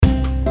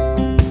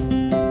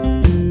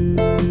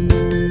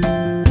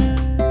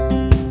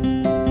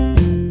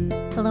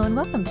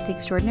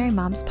Extraordinary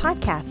Moms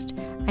podcast.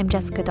 I'm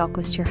Jessica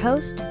Dahlquist, your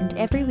host, and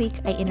every week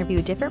I interview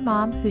a different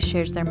mom who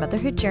shares their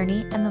motherhood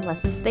journey and the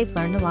lessons they've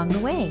learned along the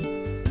way.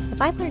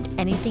 If I've learned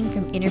anything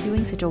from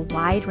interviewing such a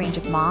wide range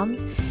of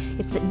moms,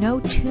 it's that no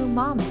two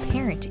moms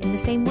parent in the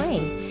same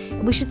way,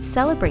 and we should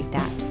celebrate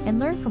that and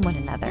learn from one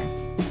another.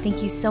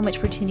 Thank you so much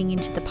for tuning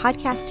into the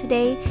podcast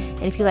today,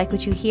 and if you like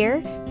what you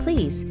hear,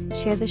 please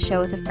share the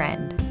show with a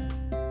friend.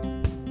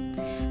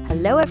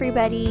 Hello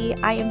everybody,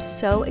 I am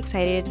so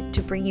excited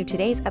to bring you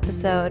today's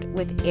episode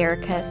with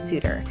Erica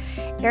Suter.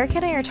 Erica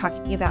and I are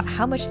talking about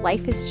how much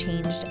life has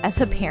changed as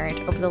a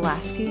parent over the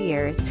last few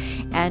years,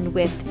 and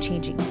with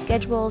changing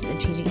schedules and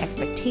changing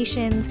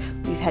expectations,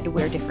 we've had to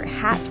wear different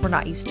hats we're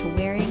not used to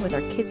wearing with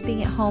our kids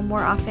being at home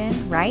more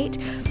often, right?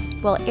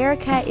 Well,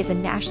 Erica is a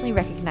nationally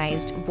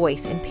recognized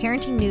voice in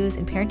parenting news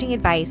and parenting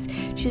advice.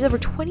 She's over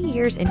 20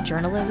 years in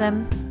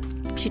journalism.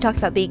 She talks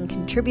about being a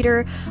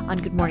contributor on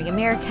Good Morning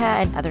America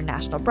and other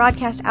national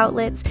broadcast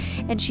outlets,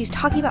 and she's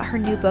talking about her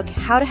new book,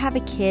 How to Have a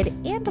Kid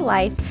and a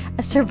Life,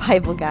 a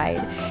Survival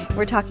Guide.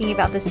 We're talking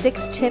about the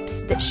 6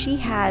 tips that she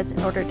has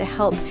in order to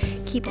help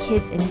keep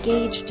kids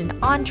engaged and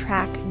on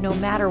track no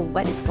matter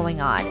what is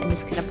going on. And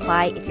this can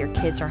apply if your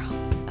kids are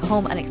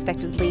home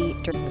unexpectedly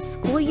during the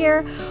school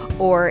year,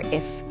 or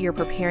if you're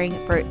preparing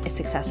for a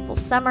successful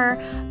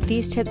summer.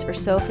 These tips are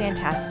so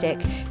fantastic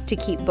to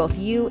keep both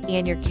you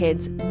and your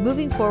kids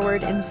moving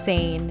forward and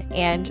sane,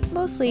 and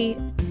mostly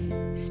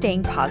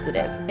staying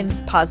positive in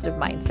a positive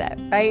mindset,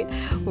 right?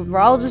 We're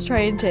all just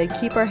trying to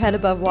keep our head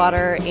above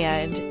water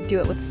and do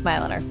it with a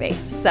smile on our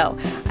face. So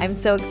I'm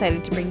so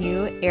excited to bring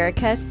you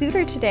Erica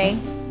Suter today.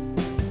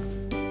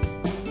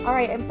 All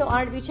right, I'm so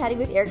honored to be chatting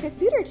with Erica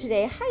Suter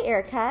today. Hi,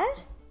 Erica.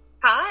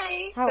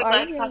 Hi. How so are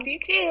glad you? to talk to you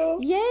too.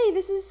 Yay,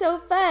 this is so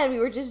fun. We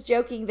were just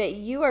joking that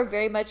you are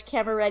very much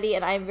camera ready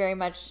and I'm very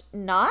much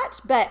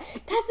not, but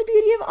that's the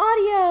beauty of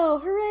audio.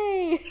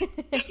 Hooray.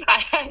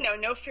 I know,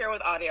 no fear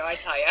with audio, I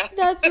tell you.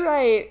 That's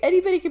right.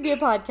 Anybody can be a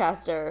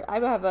podcaster.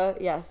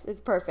 Yes, it's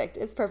perfect.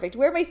 It's perfect.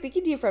 Where am I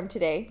speaking to you from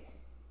today?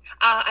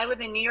 I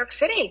live in New York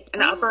City, in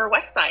the Upper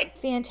West Side.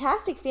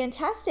 Fantastic,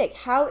 fantastic.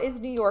 How is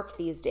New York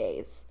these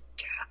days?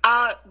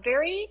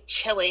 Very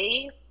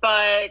chilly,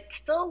 but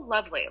still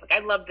lovely. Like, I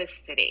love this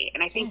city,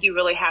 and I think you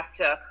really have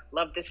to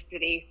love this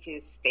city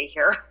to stay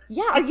here.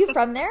 Yeah, are you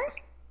from there?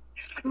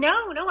 No,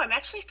 I'm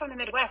actually from the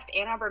Midwest,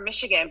 Ann Arbor,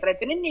 Michigan, but I've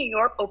been in New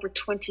York over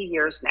 20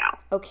 years now.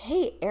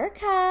 Okay,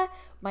 Erica,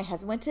 my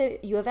husband went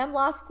to U of M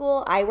Law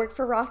School. I worked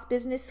for Ross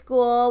Business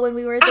School when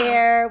we were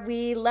there.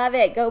 We love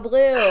it. Go Blue.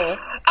 Oh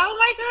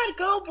my God,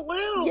 go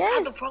Blue.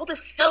 Yes. God, the world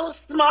is so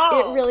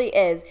small. It really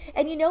is.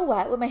 And you know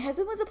what? When my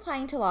husband was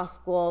applying to law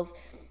schools,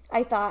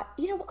 I thought,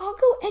 I'll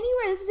go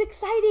anywhere. This is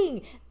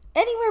exciting.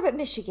 Anywhere but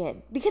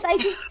Michigan. Because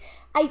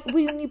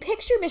when you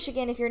picture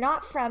Michigan, if you're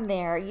not from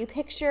there, you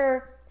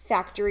picture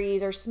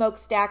factories or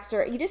smokestacks,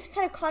 or you just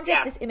kind of conjure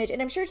up this image.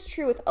 And I'm sure it's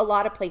true with a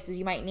lot of places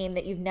you might name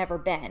that you've never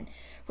been,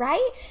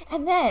 right?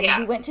 And then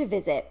we went to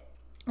visit.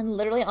 And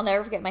literally, I'll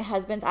never forget my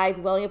husband's eyes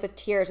welling up with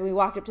tears when we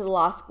walked up to the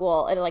law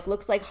school, and it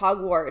looks like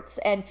Hogwarts,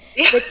 and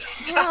the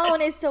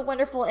town is so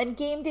wonderful, and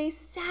game day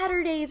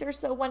Saturdays are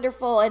so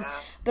wonderful.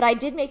 But I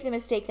did make the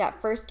mistake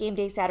that first game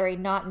day Saturday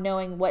not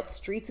knowing what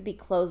streets would be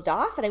closed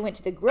off, and I went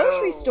to the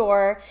grocery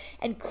store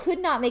and could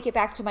not make it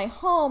back to my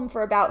home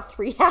for about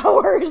 3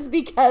 hours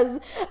because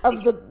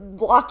of the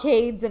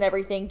blockades and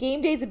everything.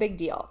 Game day is a big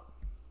deal.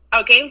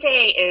 Oh, game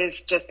day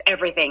is just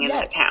everything in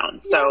that town.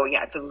 So,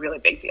 it's a really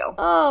big deal.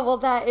 Oh, well,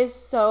 that is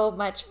so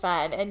much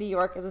fun. And New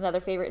York is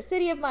another favorite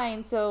city of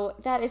mine. So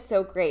that is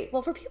so great.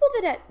 Well, for people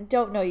that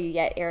don't know you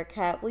yet,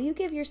 Erica, will you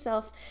give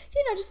yourself,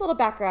 just a little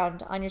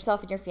background on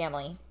yourself and your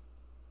family?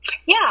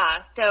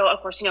 Yeah. So,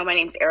 of course, my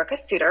name's Erica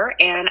Suter,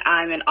 and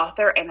I'm an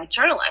author and a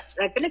journalist.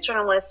 And I've been a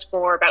journalist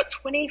for about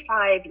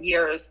 25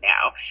 years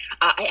now.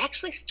 I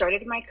actually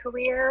started my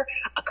career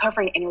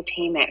covering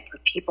entertainment for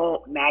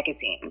People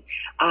magazine.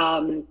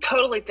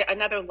 Totally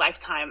another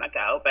lifetime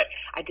ago, but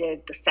I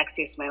did The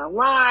Sexiest Man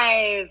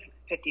Alive,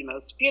 50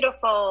 Most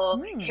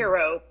Beautiful,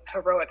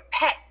 Heroic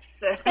Pets,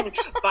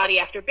 Body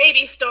After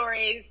Baby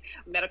Stories,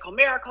 Medical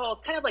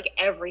Miracle, kind of like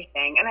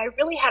everything. And I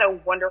really had a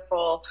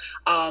wonderful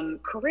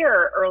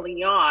career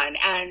early on.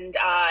 And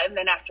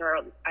then after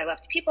I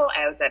left People,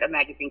 I was at a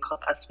magazine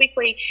called Us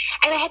Weekly,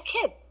 and I had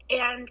kids.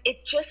 And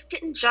it just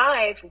didn't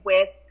jive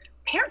with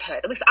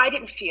parenthood. At least I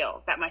didn't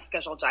feel that my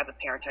schedule jived with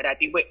parenthood. I'd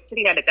be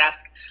sitting at a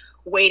desk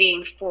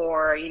waiting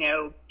for,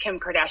 Kim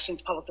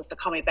Kardashian's publicist to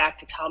call me back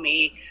to tell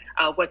me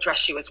what dress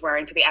she was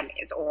wearing to the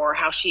Emmys, or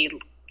how she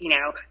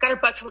got her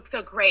butt to look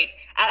so great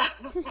at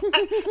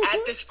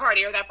this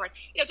party or that party.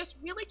 Just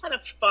really kind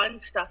of fun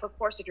stuff, of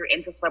course, if you're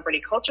into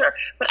celebrity culture.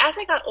 But as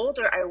I got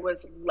older, I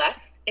was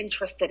less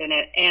interested in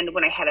it. And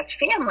when I had a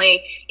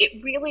family,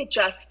 it really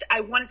I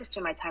wanted to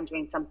spend my time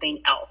doing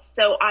something else.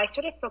 So I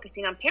started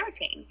focusing on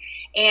parenting.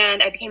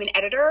 And I became an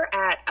editor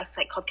at a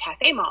site called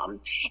Cafe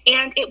Mom.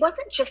 And it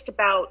wasn't just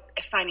about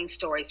assigning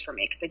stories for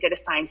me, because I did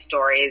assign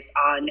stories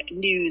on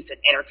news and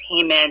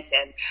entertainment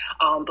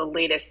and the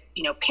latest,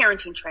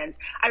 parenting trends.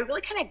 I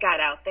really kind of got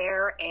out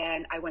there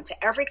and I went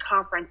to every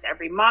conference,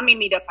 every mommy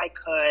meetup I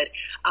could.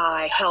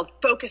 I held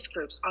focus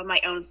groups on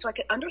my own so I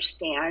could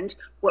understand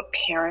what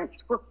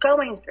parents were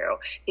going through,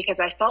 because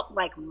I felt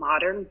like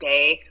modern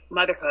day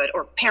motherhood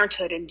or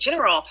parenthood in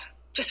general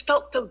just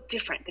felt so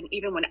different than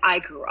even when I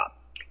grew up.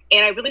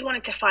 And I really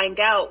wanted to find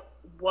out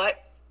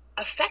what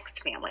affects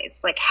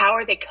families. Like, how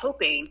are they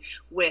coping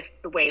with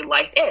the way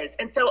life is?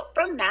 And so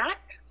from that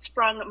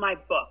sprung my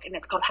book, and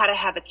it's called How to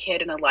Have a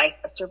Kid in a Life,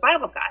 a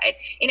Survival Guide.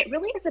 And it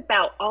really is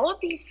about all of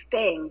these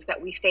things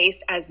that we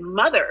face as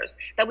mothers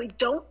that we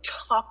don't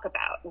talk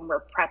about when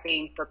we're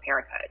prepping for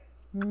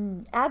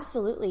parenthood.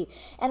 Absolutely.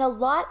 And a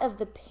lot of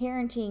the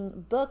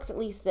parenting books, at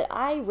least that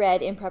I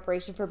read in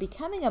preparation for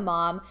becoming a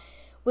mom,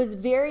 was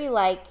very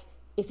like,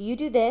 if you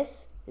do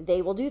this,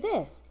 they will do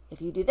this.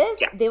 If you do this,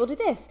 they will do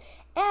this.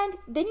 And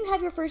then you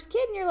have your first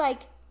kid and you're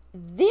like,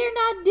 they're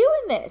not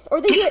doing this.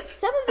 Or they do it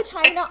some of the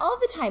time, not all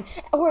the time.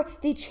 Or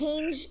they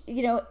change,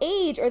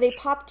 age, or they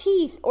pop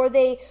teeth, or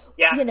they,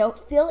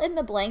 fill in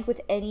the blank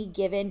with any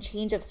given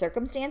change of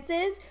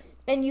circumstances.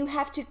 And you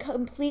have to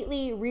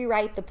completely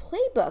rewrite the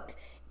playbook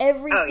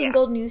every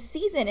single new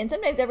season, and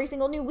sometimes every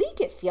single new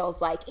week, it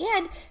feels like.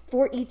 And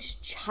for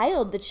each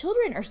child, the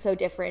children are so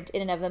different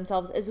in and of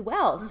themselves as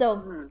well.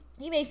 So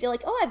you may feel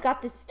like, oh, I've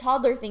got this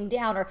toddler thing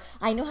down, or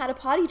I know how to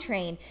potty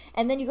train.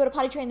 And then you go to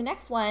potty train the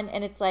next one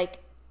and it's like,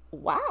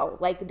 wow,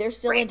 like they're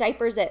still in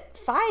diapers at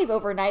 5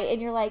 overnight. And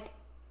you're like,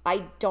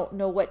 I don't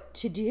know what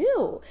to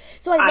do.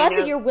 So I love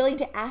that you're willing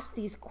to ask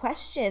these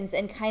questions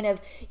and kind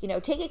of,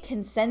 take a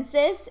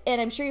consensus.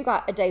 And I'm sure you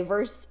got a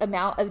diverse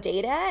amount of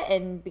data,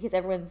 and because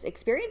everyone's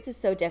experience is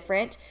so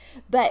different,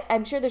 but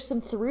I'm sure there's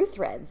some through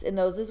threads in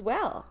those as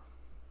well.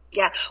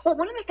 Yeah. Well,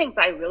 one of the things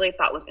I really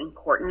thought was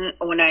important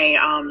when I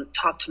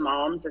talked to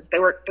moms is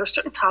there were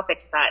certain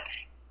topics that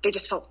they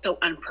just felt so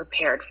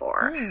unprepared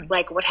for,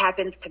 like what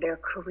happens to their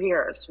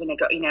careers when they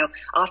go,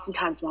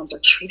 oftentimes moms are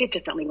treated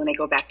differently when they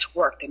go back to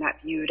work. They're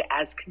not viewed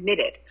as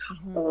committed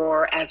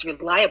or as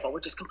reliable,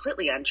 which is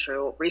completely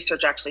untrue.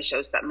 Research actually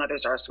shows that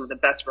mothers are some of the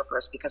best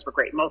workers because we're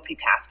great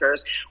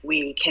multitaskers.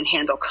 We can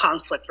handle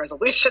conflict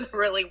resolution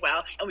really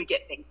well, and we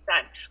get things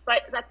done.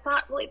 But that's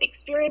not really the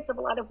experience of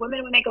a lot of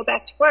women when they go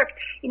back to work.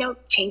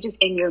 Changes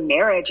in your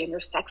marriage and your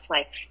sex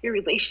life, your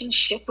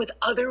relationship with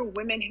other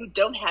women who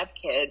don't have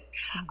kids.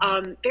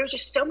 There's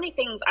just so many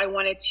things I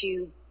wanted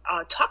to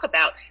talk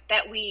about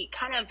that we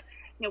kind of,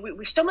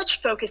 we so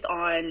much focus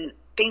on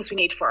things we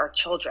need for our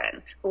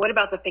children, but what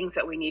about the things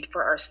that we need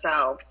for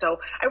ourselves?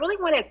 So I really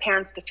wanted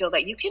parents to feel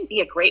that you can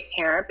be a great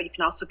parent, but you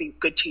can also be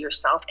good to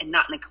yourself and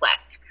not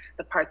neglect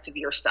the parts of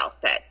yourself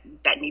that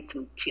need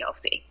some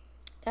TLC.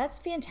 That's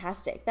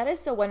fantastic. That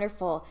is so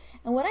wonderful.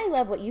 And what I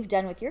love what you've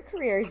done with your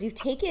career is you've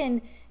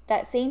taken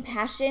that same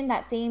passion,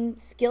 that same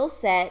skill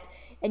set,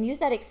 and use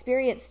that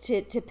experience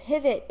to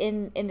pivot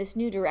in this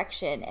new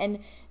direction.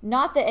 And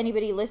not that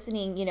anybody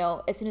listening,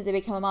 as soon as they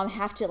become a mom,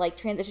 have to like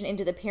transition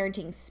into the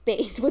parenting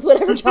space with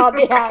whatever job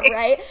they have,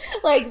 right?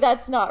 Like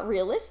that's not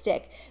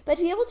realistic. But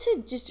to be able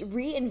to just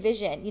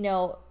re-envision,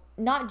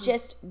 not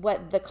just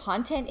what the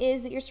content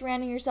is that you're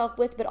surrounding yourself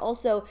with, but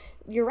also,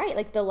 you're right,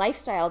 like the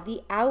lifestyle,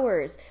 the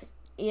hours.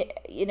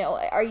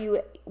 Are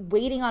you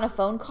waiting on a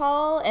phone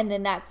call and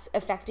then that's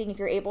affecting if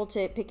you're able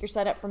to pick your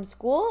son up from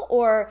school?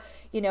 Or,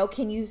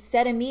 can you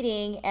set a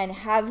meeting and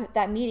have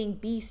that meeting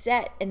be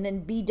set and then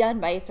be done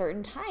by a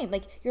certain time?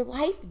 Like your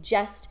life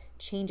just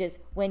changes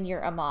when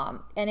you're a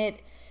mom. And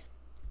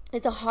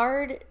it's a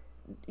hard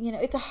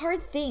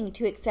thing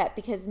to accept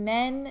because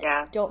men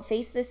don't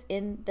face this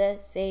in the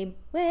same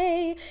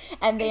way,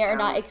 and they are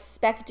not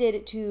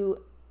expected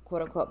to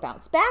quote unquote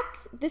bounce back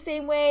the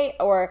same way,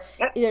 or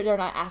they're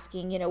not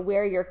asking,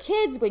 where are your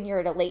kids when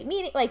you're at a late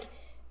meeting? Like,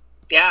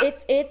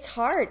 it's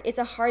hard. It's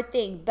a hard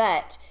thing,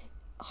 but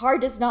hard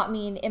does not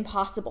mean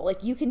impossible.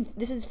 Like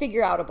this is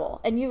figure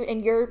outable, and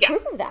you're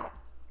proof of that.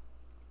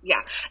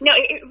 Yeah, no,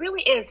 it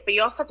really is. But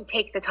you also have to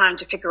take the time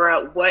to figure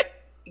out what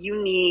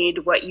you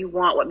need, what you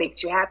want, what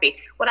makes you happy.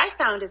 What I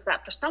found is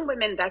that for some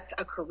women, that's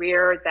a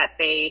career that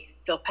they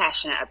feel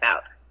passionate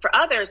about. For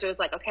others, it was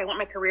like, okay, I want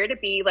my career to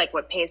be like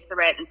what pays the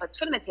rent and puts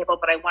food on the table,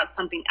 but I want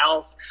something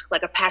else,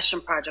 like a passion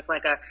project,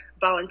 like a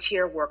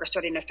volunteer work, or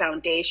starting a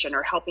foundation,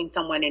 or helping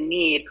someone in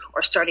need,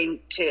 or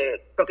starting to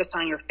focus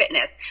on your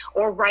fitness,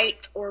 or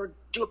write, or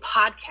do a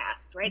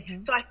podcast, right?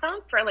 So I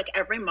found for like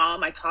every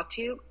mom I talked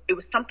to, it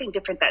was something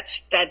different that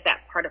fed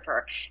that part of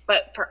her.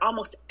 But for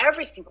almost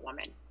every single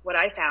woman, what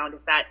I found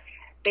is that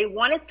they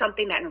wanted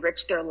something that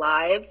enriched their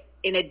lives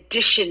in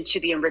addition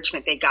to the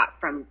enrichment they got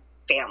from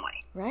family.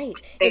 Right.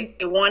 They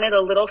wanted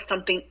a little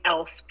something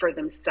else for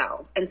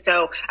themselves. And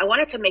so I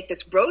wanted to make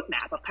this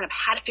roadmap of kind of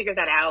how to figure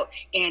that out,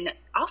 and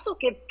also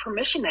give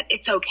permission that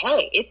it's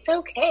okay. It's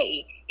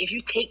okay if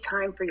you take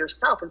time for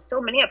yourself. And so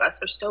many of us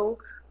are so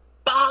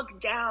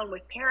bogged down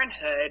with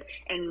parenthood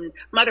and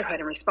motherhood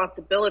and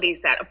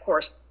responsibilities that, of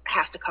course,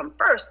 have to come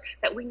first,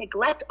 that we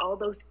neglect all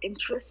those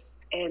interests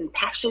and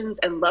passions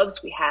and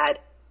loves we had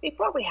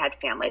before we had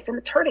families, and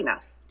it's hurting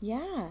us.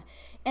 Yeah.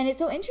 And it's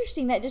so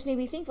interesting that just made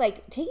me think,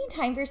 like, taking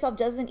time for yourself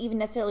doesn't even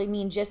necessarily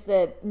mean just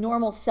the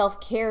normal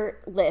self-care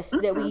list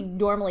that we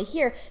normally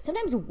hear.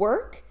 Sometimes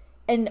work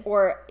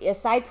or a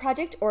side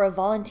project or a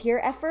volunteer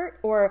effort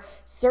or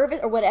service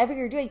or whatever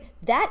you're doing,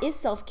 that is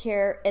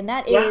self-care, and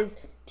that is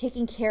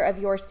taking care of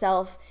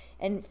yourself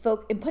and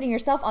putting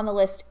yourself on the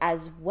list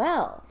as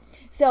well.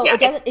 So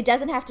it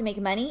doesn't have to make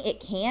money. It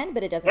can,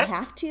 but it doesn't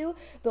have to.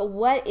 But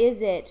what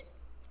is it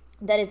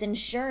that is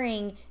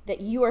ensuring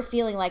that you are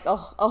feeling like a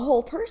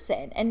whole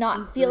person and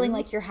not feeling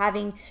like you're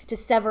having to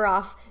sever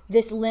off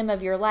this limb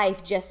of your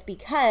life just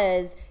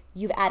because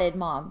you've added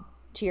mom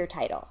to your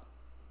title?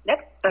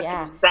 That's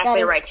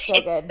exactly right. So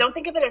good. Don't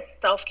think of it as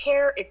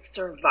self-care, it's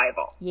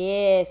survival.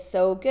 Yes,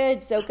 so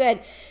good, so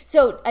good.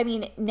 So, I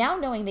mean, now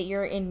knowing that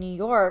you're in New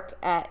York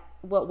at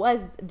what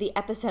was the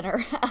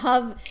epicenter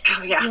of,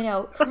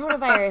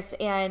 coronavirus,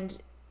 and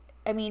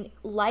I mean,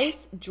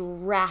 life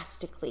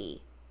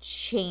drastically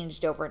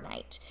changed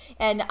overnight.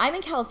 And I'm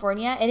in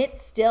California, and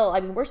it's still, I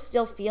mean, we're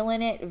still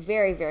feeling it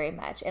very, very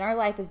much. And our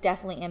life has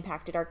definitely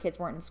impacted. Our kids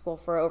weren't in school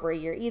for over a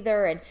year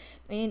either. And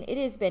I mean, it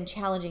has been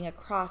challenging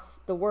across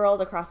the world,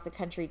 across the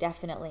country,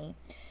 definitely.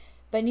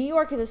 But New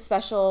York is a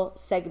special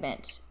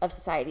segment of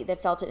society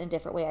that felt it in a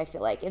different way, I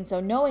feel like. And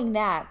so knowing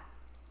that,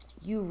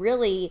 you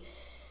really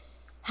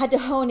had to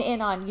hone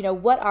in on,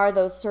 what are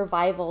those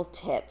survival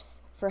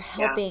tips for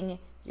helping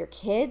your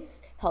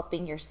kids,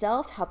 helping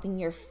yourself, helping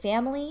your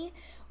family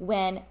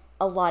when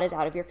a lot is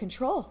out of your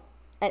control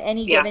at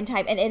any given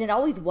time. And it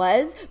always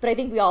was, but I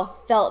think we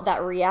all felt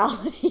that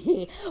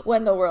reality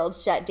when the world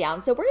shut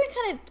down. So we're going to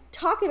kind of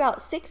talk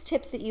about 6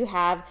 tips that you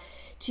have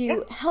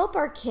to help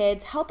our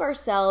kids, help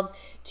ourselves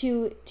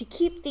to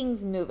keep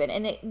things moving.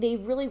 And they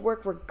really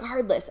work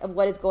regardless of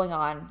what is going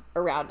on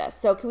around us.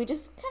 So can we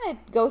just kind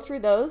of go through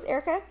those,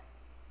 Erica?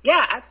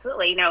 Yeah,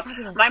 absolutely.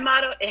 Fabulous. My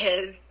motto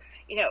is,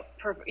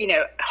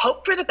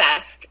 hope for the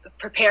best,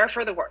 prepare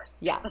for the worst.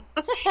 Yeah.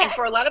 And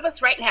for a lot of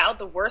us right now,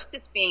 the worst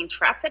is being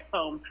trapped at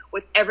home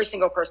with every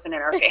single person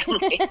in our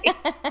family.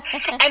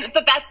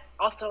 But that's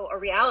also a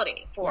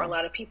reality for a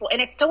lot of people.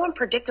 And it's so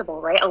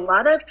unpredictable, right?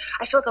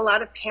 I feel like a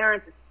lot of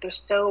parents, they're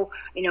so,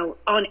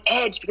 on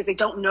edge because they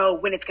don't know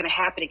when it's going to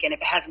happen again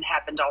if it hasn't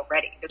happened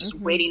already. They're just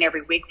waiting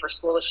every week for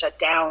school to shut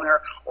down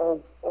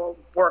or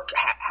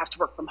have to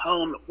work from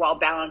home while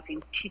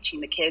balancing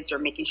teaching the kids or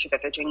making sure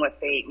that they're doing what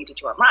they need to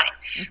do online.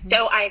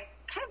 So I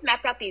kind of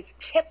mapped out these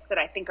tips that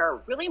I think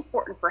are really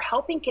important for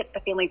helping get the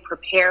family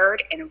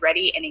prepared and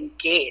ready and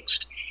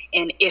engaged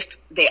in if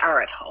they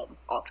are at home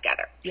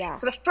altogether. Yeah.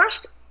 So the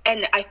first,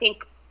 and I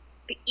think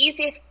the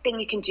easiest thing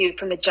you can do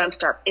from the jump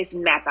start is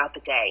map out the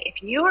day.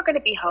 If you are going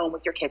to be home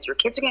with your kids are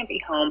going to be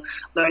home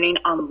learning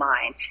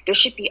online, there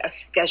should be a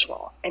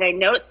schedule. And I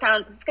know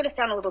it's going to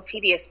sound a little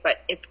tedious, but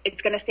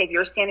it's going to save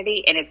your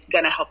sanity and it's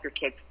going to help your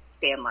kids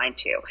stay in line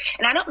too.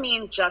 And I don't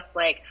mean just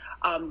like,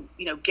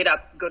 get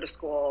up, go to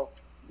school,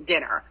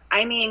 dinner.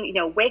 I mean,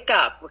 wake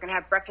up, we're going to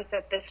have breakfast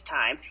at this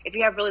time. If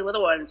you have really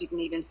little ones, you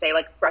can even say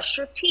like, brush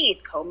your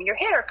teeth, comb your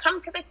hair,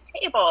 come to the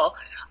table,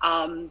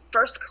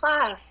 first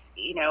class,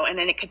 and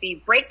then it could be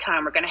break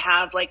time. We're going to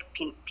have like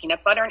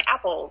peanut butter and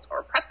apples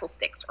or pretzel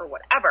sticks or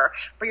whatever.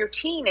 For your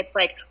teen, it's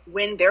like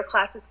when their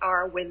classes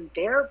are, when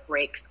their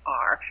breaks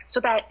are, so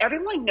that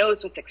everyone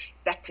knows what's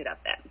expected of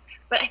them.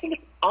 But I think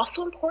it's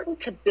also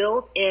important to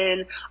build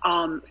in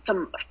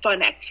some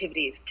fun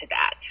activities to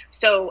that.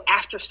 So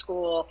after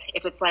school,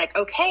 if it's like,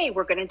 okay,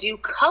 we're going to do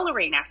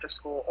coloring after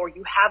school, or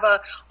you have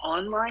a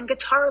online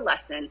guitar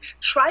lesson,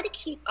 try to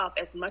keep up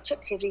as much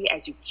activity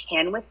as you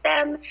can with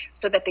them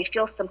so that they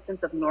feel some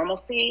sense of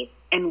normalcy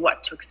and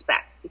what to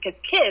expect. Because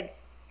kids,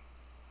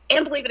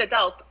 and believe it,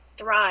 adults,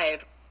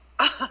 thrive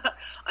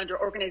under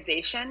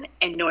organization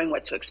and knowing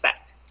what to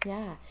expect.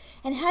 Yeah.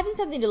 And having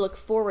something to look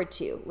forward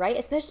to, right?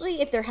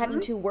 Especially if they're having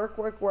to work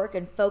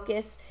and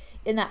focus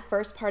in that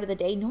first part of the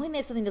day, knowing they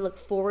have something to look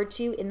forward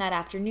to in that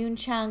afternoon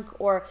chunk,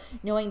 or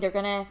knowing they're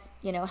going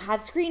to,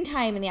 have screen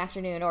time in the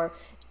afternoon, or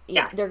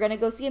they're going to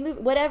go see a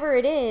movie, whatever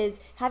it is,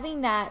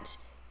 having that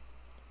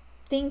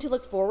thing to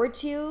look forward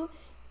to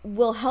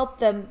will help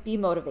them be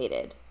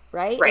motivated,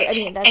 right? Right. I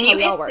mean, that's how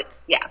we all work.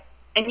 Yeah.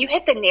 And you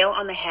hit the nail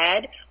on the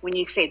head when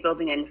you say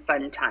building in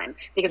fun time,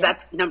 because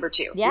that's number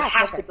 2. Yeah, you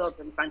have to build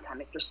in fun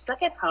time. If you're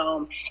stuck at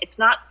home, it's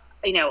not,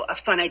 a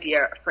fun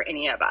idea for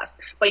any of us,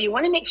 but you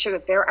want to make sure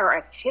that there are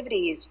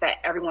activities that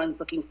everyone's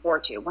looking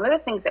forward to. One of the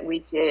things that we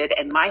did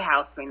in my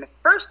house during the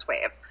first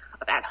wave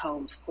of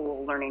at-home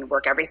school, learning,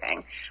 work,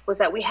 everything, was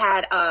that we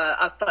had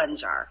a fun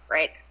jar,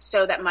 right?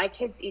 So that my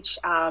kids each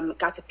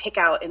got to pick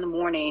out in the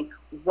morning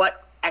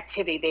what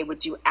activity they would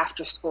do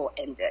after school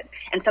ended.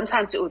 And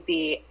sometimes it would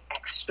be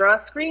extra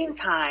screen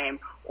time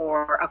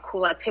or a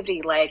cool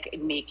activity like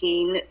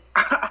making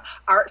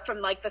art from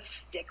like the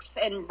sticks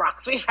and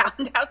rocks we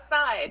found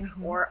outside,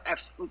 or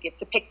who gets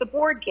to pick the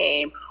board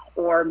game,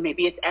 or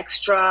maybe it's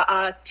extra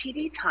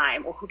TV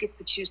time, or who gets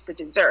to choose the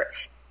dessert.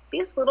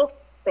 These little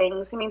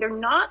things. I mean, they're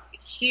not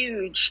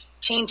huge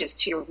changes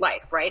to your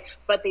life, right?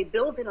 But they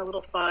build in a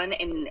little fun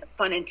and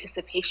fun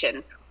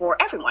anticipation for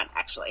everyone,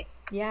 actually.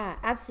 Yeah,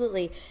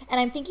 absolutely. And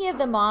I'm thinking of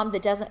the mom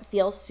that doesn't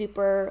feel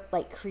super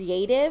like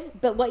creative,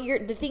 but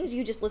the things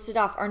you just listed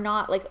off are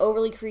not like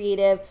overly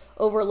creative,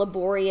 over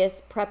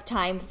laborious prep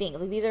time things.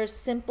 Like these are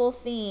simple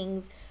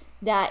things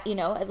that,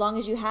 as long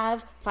as you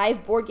have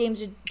 5 board games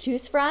to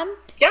choose from,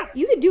 yeah,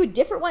 you could do a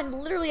different one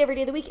literally every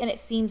day of the week and it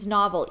seems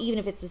novel, even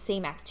if it's the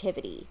same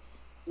activity.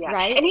 Yeah.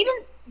 Right. And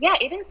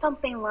even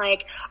something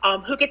like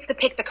who gets to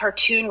pick the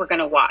cartoon we're going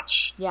to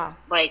watch. Yeah.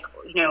 Like,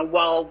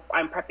 while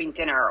I'm prepping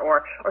dinner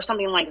or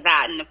something like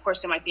that. And of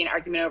course, there might be an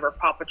argument over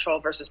Paw Patrol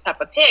versus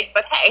Peppa Pig,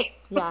 but hey.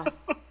 Yeah.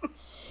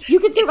 You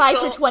could survive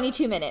for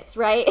 22 minutes,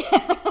 right?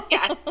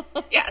 Yeah.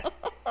 Yeah.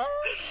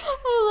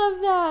 I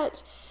love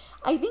that.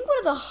 I think one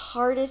of the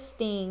hardest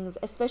things,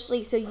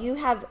 especially, so you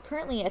have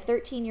currently a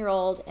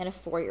 13-year-old and a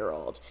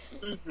 4-year-old.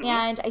 Mm-hmm.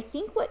 And I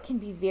think what can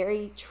be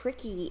very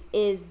tricky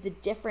is the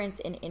difference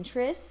in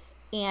interests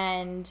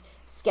and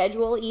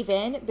schedule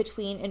even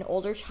between an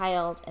older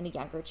child and a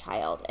younger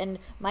child. And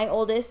my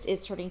oldest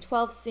is turning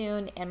 12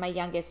 soon and my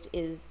youngest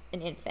is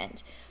an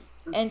infant.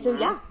 Mm-hmm. And so,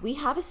 yeah, we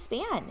have a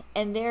span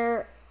and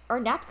there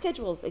are nap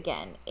schedules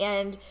again.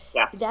 And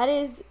that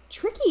is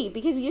tricky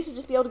because we used to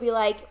just be able to be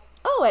like,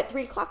 oh, at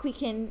 3:00 we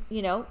can,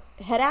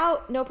 head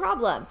out, no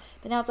problem.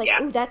 But now it's like,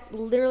 oh, that's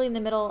literally in the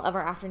middle of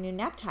our afternoon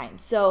nap time.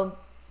 So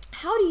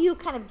how do you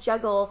kind of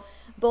juggle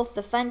both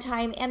the fun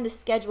time and the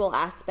schedule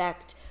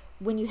aspect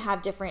when you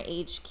have different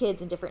age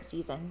kids in different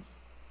seasons?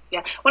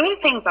 Yeah. One of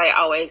the things I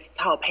always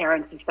tell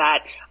parents is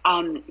that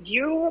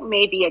you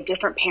may be a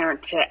different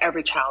parent to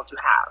every child you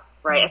have.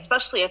 Right. Mm-hmm.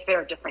 Especially if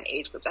they're different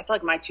age groups. I feel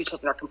like my 2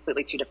 children are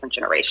completely 2 different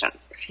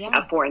generations,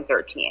 4 and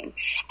 13.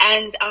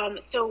 And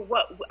so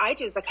what I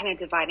do is I kind of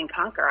divide and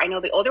conquer. I know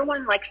the older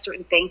one likes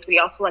certain things, but he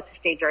also likes to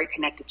stay very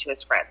connected to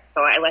his friends.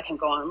 So I let him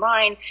go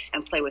online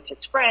and play with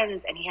his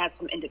friends, and he had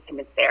some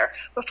independence there.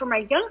 But for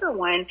my younger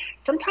one,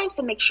 sometimes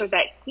to make sure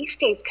that he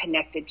stays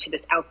connected to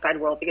this outside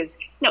world, because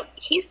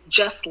he's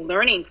just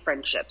learning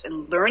friendships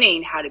and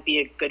learning how to be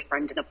a good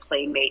friend and a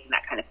playmate and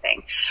that kind of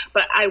thing.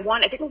 But I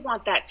didn't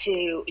want that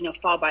to,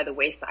 fall by the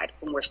wayside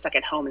when we're stuck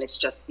at home and it's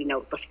just,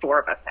 the 4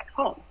 of us at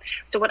home.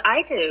 So what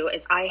I do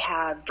is I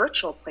have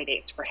virtual play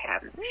dates for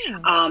him.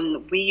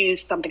 We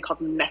use something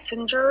called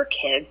Messenger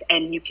Kids,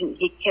 and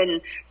he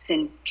can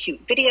send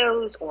cute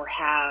videos or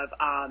have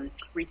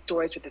read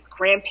stories with his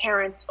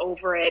grandparents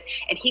over it.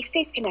 And he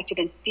stays connected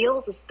and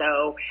feels as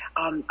though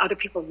other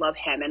people love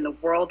him and the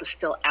world is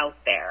still out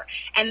there.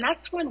 And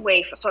that's one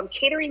way. So I'm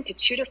catering to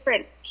 2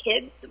 different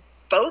kids,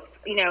 both,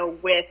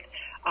 with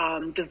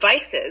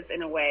devices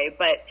in a way,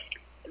 but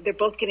they're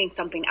both getting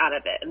something out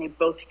of it and they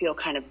both feel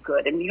kind of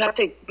good. And you have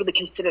to really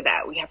consider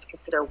that. We have to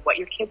consider what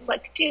your kids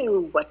like to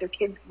do,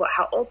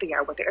 how old they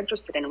are, what they're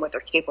interested in, and what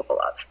they're capable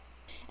of.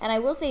 And I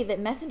will say that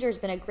Messenger has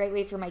been a great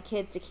way for my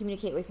kids to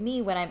communicate with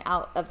me when I'm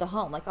out of the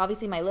home. Like,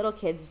 obviously, my little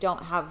kids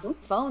don't have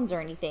phones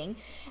or anything,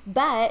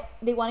 but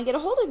they want to get a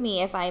hold of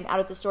me if I'm out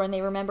at the store and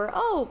they remember,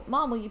 oh,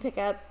 Mom, will you pick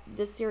up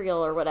this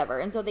cereal or whatever?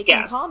 And so they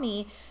can call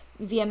me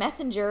via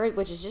Messenger,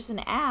 which is just an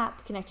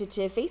app connected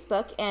to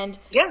Facebook. And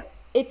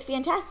it's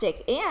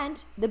fantastic.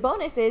 And the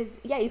bonus is,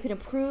 you can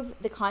approve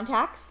the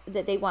contacts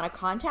that they want to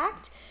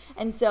contact.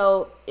 And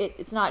so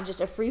it's not just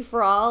a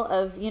free-for-all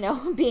of,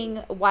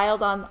 being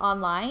wild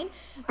online.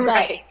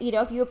 But,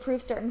 if you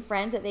approve certain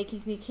friends that they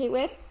can communicate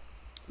with,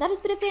 that has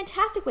been a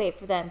fantastic way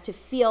for them to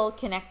feel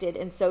connected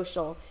and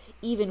social,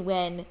 even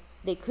when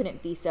they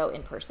couldn't be so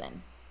in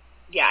person.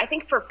 Yeah, I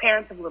think for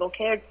parents of little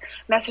kids,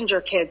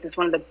 Messenger Kids is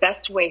one of the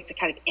best ways to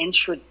kind of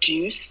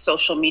introduce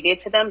social media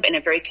to them in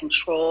a very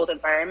controlled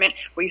environment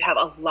where you have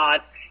a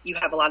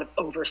lot of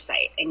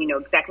oversight and you know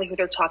exactly who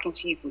they're talking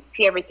to. You can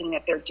see everything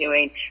that they're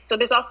doing. So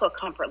there's also a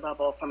comfort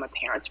level from a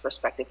parent's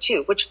perspective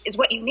too, which is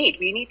what you need.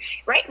 We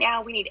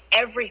need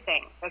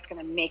everything that's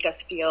going to make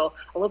us feel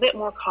a little bit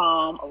more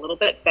calm, a little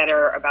bit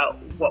better about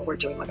what we're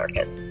doing with our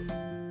kids.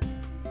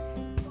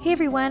 Hey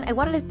everyone, I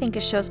wanted to thank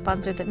a show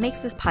sponsor that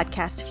makes this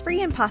podcast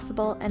free and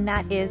possible, and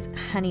that is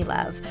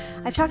Honeylove.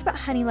 I've talked about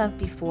Honeylove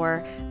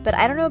before, but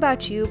I don't know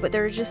about you, but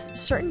there are just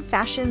certain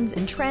fashions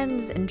and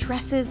trends and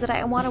dresses that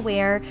I want to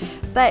wear,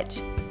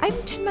 but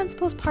I'm 10 months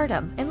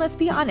postpartum, and let's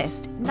be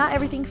honest, not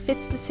everything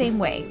fits the same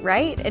way,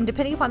 right? And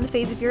depending upon the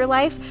phase of your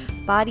life,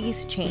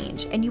 bodies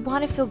change, and you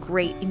want to feel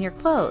great in your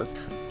clothes.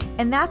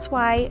 And that's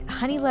why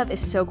Honeylove is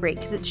so great,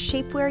 because it's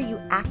shapewear you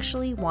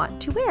actually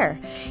want to wear.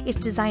 It's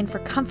designed for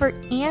comfort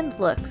and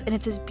looks, and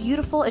it's as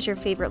beautiful as your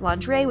favorite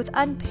lingerie with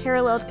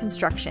unparalleled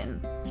construction.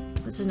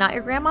 This is not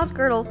your grandma's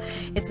girdle.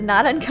 It's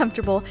not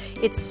uncomfortable.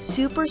 It's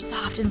super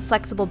soft and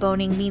flexible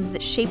boning, means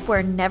that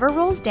shapewear never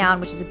rolls down,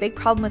 which is a big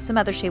problem with some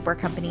other shapewear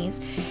companies.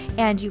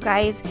 And you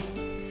guys,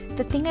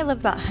 the thing I love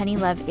about Honey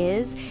Love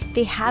is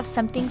they have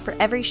something for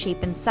every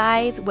shape and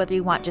size, whether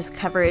you want just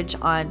coverage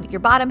on your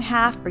bottom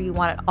half or you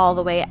want it all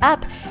the way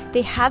up.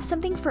 They have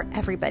something for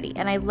everybody,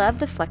 and I love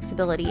the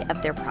flexibility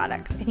of their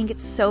products. I think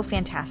it's so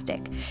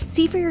fantastic.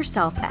 See for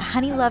yourself at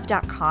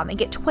honeylove.com and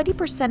get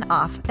 20%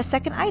 off a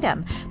second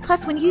item.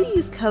 Plus, when you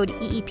use code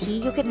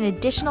EEP, you'll get an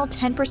additional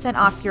 10%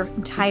 off your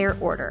entire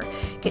order.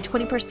 Get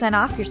 20%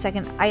 off your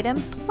second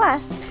item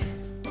plus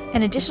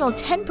an additional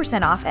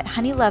 10% off at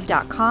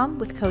honeylove.com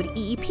with code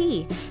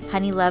EEP.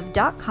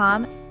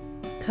 Honeylove.com,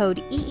 code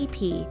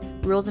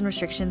EEP. Rules and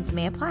restrictions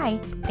may apply.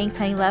 Thanks,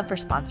 Honeylove, for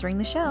sponsoring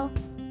the show.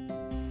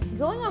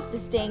 Going off the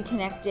staying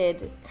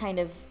connected kind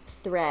of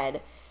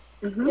thread,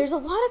 there's a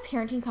lot of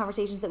parenting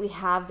conversations that we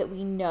have that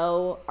we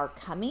know are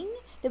coming,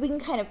 that we can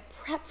kind of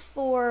prep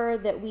for,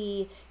 that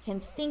we can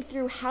think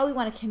through how we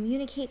want to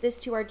communicate this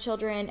to our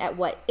children, at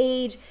what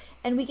age,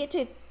 and we get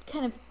to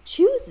kind of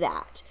choose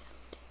that.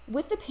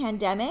 With the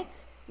pandemic,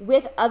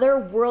 with other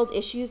world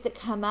issues that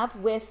come up,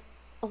 with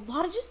a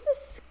lot of just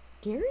the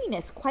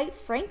scariness, quite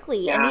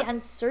frankly, and the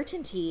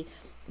uncertainty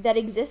that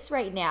exists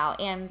right now.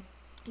 And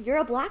you're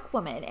a Black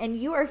woman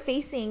and you are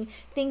facing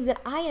things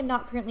that I am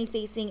not currently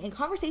facing, and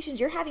conversations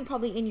you're having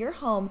probably in your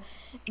home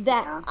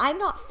that I'm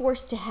not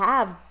forced to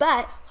have,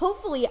 but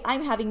hopefully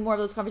I'm having more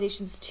of those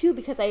conversations too,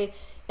 because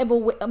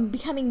I'm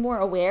becoming more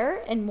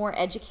aware and more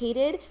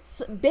educated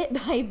bit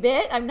by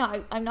bit. I'm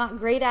not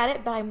great at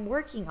it, but I'm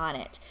working on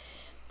it.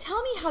 Tell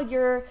me how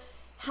you're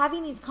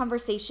having these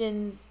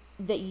conversations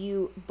that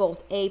you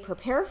both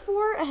prepare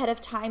for ahead of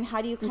time.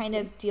 How do you kind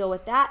of deal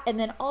with that? And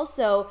then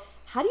also,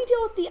 how do you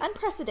deal with the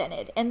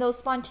unprecedented and those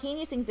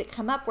spontaneous things that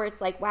come up where it's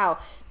like, wow,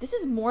 this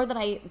is more than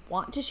I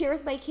want to share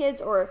with my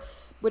kids or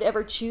would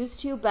ever choose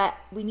to, but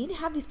we need to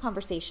have these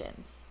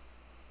conversations.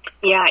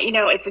 Yeah,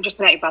 it's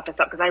interesting that you brought this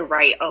up because I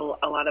write a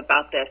lot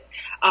about this.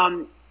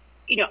 When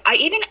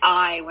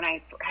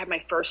I had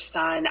my first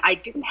son, I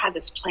didn't have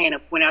this plan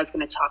of when I was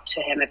going to talk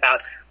to him about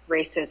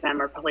racism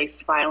or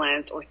police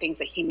violence or things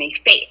that he may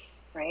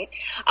face, right?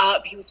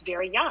 He was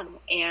very young,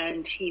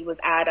 and he was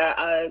at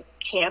a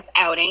camp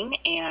outing,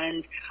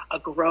 and a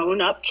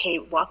grown-up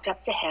walked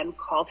up to him,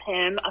 called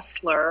him a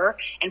slur,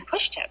 and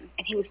pushed him.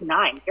 And he was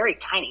 9, very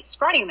tiny,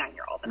 scrawny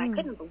 9-year-old. And I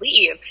couldn't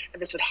believe that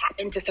this would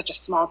happen to such a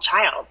small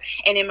child.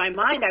 And in my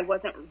mind, I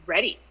wasn't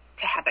ready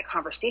to have that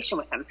conversation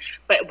with him.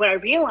 But what I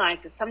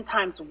realized is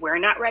sometimes we're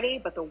not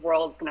ready, but the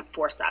world's going to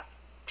force us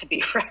to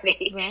be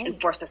ready and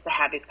force us to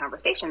have these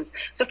conversations.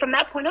 So from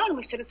that point on,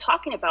 we started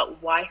talking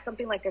about why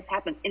something like this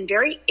happens in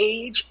very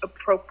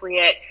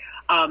age-appropriate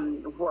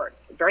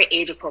words, very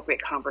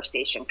age-appropriate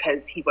conversation,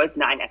 because he was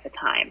 9 at the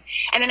time.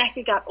 And then as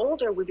he got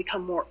older, we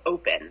become more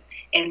open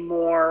and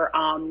more,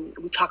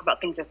 we talk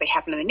about things as they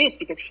happen in the news,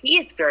 because he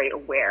is very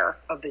aware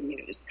of the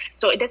news.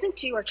 So it doesn't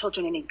do our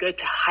children any good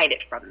to hide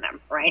it from them,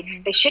 right?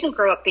 They shouldn't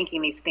grow up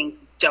thinking these things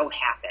don't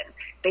happen.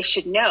 They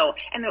should know.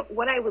 And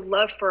what I would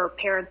love for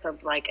parents of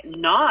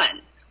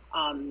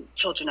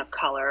children of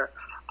color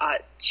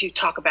to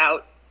talk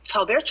about,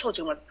 tell their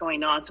children what's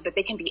going on so that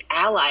they can be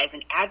allies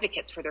and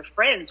advocates for their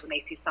friends when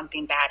they see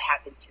something bad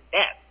happen to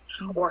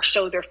them, or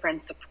show their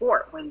friends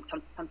support when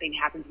something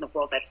happens in the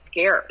world that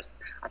scares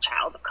a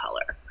child of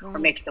color or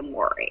makes them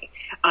worry.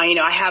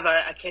 I have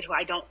a kid who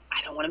I don't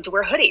want him to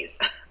wear hoodies.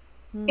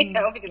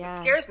 Because it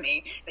scares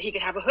me that he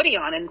could have a hoodie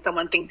on and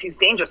someone thinks he's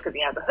dangerous because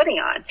he has a hoodie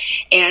on.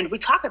 And we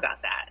talk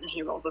about that, and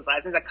he rolls his eyes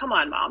and he's like, come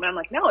on, Mom. And I'm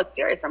like, no, it's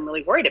serious. I'm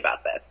really worried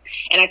about this.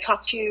 And I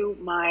talk to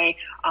my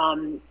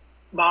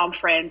mom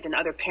friends and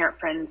other parent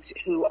friends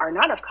who are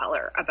not of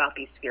color about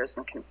these fears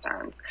and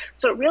concerns.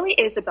 So it really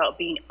is about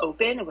being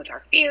open with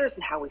our fears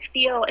and how we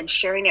feel, and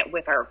sharing it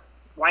with our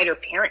wider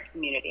parent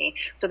community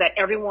so that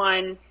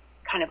everyone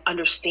kind of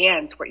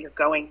understands what you're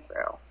going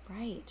through.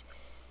 Right.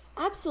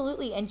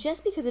 Absolutely. And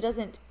just because it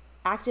doesn't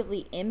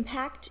actively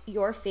impact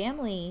your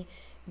family,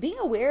 being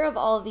aware of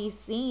all of these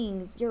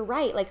things, you're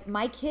right. Like,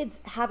 my kids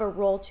have a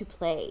role to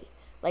play,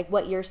 like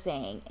what you're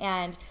saying.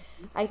 And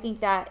I think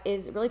that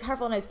is really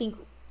powerful. And I think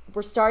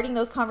we're starting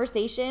those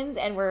conversations,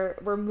 and we're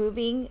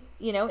moving,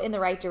 in the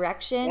right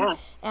direction. Yeah.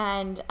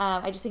 And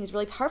I just think it's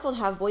really powerful to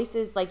have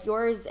voices like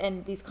yours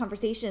and these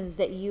conversations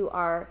that you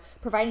are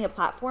providing a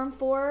platform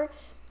for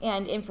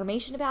and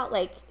information about.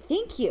 Like,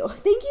 thank you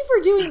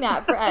for doing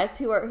that for us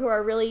who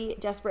are really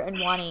desperate and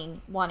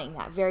wanting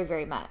that very,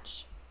 very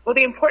much. Well,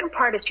 the important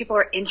part is people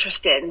are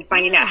interested in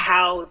finding out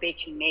how they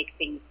can make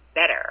things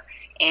better.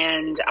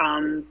 And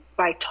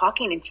by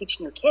talking and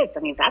teaching your kids,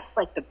 that's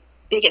like the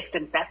biggest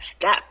and best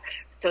step,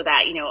 so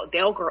that,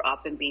 they'll grow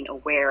up and being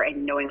aware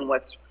and knowing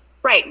what's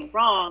right and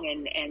wrong,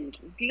 and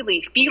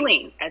really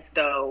feeling as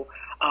though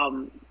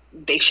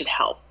they should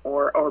help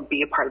or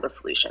be a part of the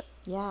solution.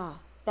 Yeah.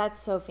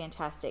 That's so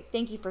fantastic.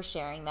 Thank you for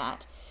sharing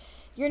that.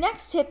 Your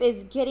next tip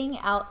is getting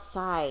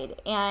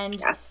outside. And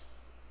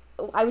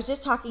I was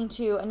just talking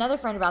to another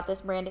friend about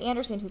this, Miranda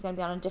Anderson, who's going to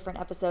be on a different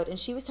episode, and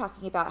she was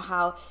talking about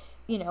how,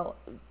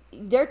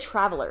 they're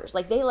travelers.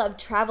 Like, they love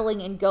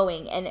traveling and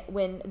going, and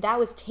when that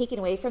was taken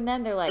away from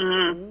them, they're like,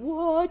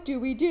 what do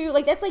we do?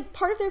 Like, that's like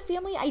part of their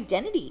family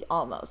identity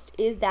almost,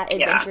 is that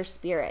adventure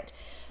spirit.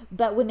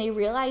 But when they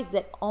realize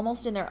that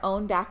almost in their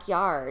own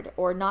backyard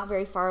or not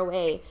very far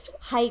away,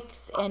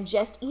 hikes and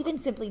just even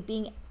simply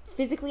being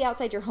physically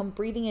outside your home,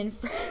 breathing in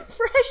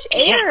fresh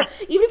air, even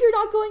if you're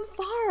not going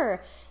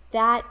far,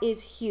 that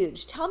is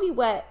huge. Tell me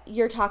what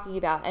you're talking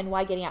about and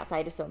why getting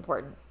outside is so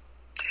important.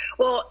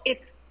 Well,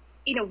 it's,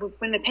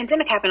 when the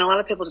pandemic happened, a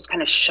lot of people just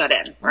kind of shut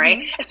in, right?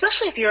 Mm-hmm.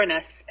 Especially if you're in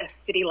a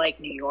city like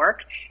New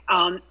York.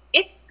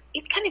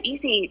 It's kind of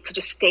easy to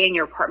just stay in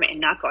your apartment and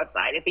not go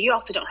outside. But you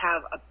also don't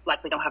have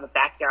a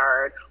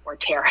backyard or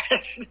terrace.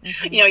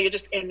 Mm-hmm. You're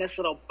just in this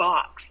little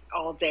box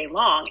all day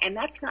long, and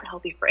that's not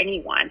healthy for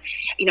anyone.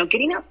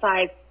 Getting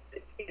outside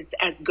is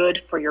as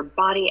good for your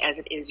body as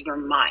it is your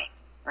mind.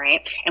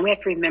 Right. And we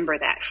have to remember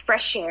that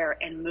fresh air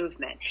and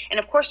movement. And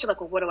of course, you're like,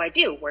 well, what do I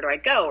do? Where do I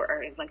go? Or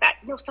anything like that.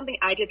 Something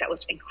I did that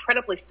was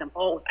incredibly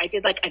simple was I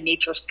did like a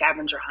nature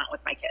scavenger hunt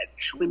with my kids.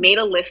 We made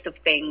a list of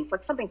things,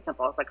 like something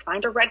simple, like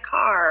find a red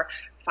car,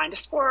 find a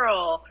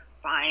squirrel,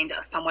 find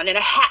someone in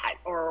a hat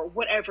or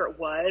whatever it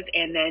was.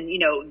 And then, he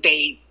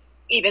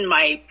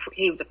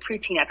was a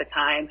preteen at the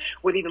time,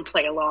 would even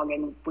play along,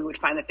 and we would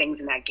find the things,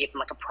 and that gave him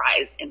like a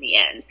prize in the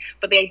end.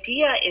 But the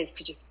idea is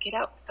to just get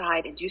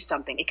outside and do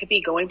something. It could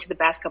be going to the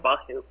basketball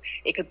hoop.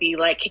 It could be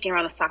like kicking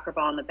around the soccer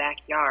ball in the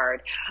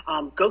backyard,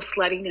 go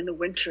sledding in the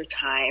winter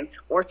time,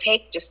 or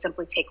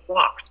simply take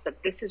walks.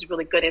 But this is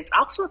really good. It's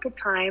also a good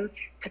time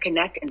to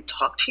connect and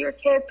talk to your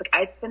kids. Like,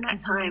 I'd spend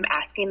that time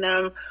asking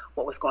them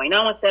what was going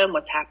on with them,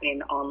 what's happening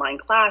in online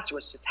class,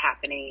 what's just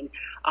happening,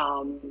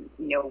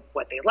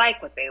 what they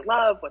like, what they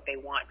love, what they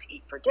want to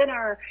eat for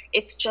dinner.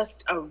 It's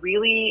just a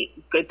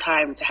really good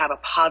time to have a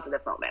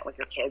positive moment with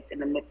your kids in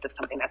the midst of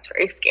something that's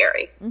very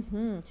scary.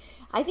 Mm-hmm.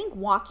 I think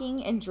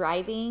walking and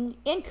driving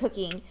and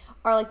cooking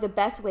are like the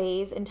best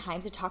ways and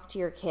times to talk to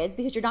your kids,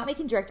 because you're not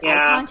making direct eye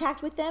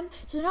contact with them.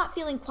 So they're not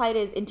feeling quite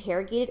as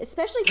interrogated,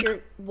 especially if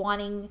you're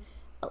wanting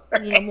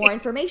more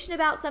information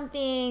about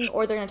something,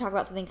 or they're going to talk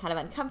about something kind of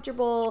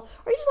uncomfortable,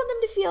 or you just want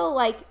them to feel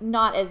like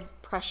not as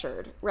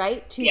pressured,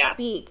 right, to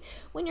speak.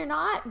 When you're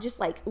not just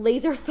like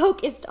laser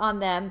focused on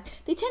them,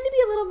 they tend to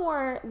be a little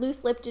more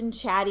loose-lipped and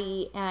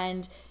chatty,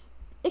 and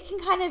it can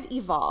kind of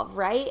evolve,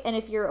 right? And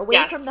if you're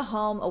away from the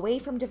home, away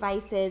from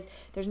devices,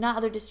 there's not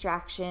other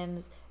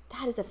distractions,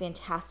 that is a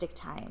fantastic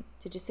time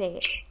to just say,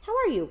 how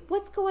are you?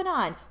 What's going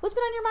on? What's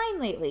been on your mind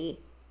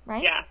lately?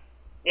 Right?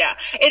 Yeah,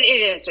 it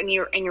is. And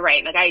you're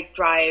right. Like, I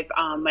drive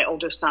my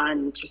older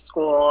son to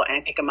school and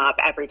I pick him up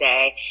every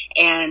day.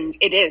 And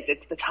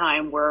it's the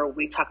time where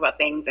we talk about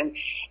things. And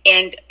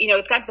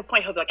it's got to the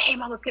point he'll be like, hey,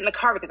 Mom, let's get in the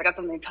car because I got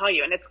something to tell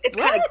you. And it's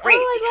kind of great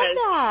I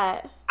love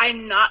that.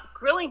 I'm not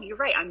grilling. You're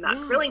right. I'm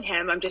not grilling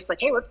him. I'm just like,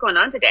 hey, what's going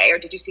on today? Or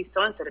did you see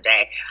so-and-so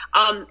today?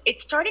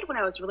 It started when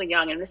I was really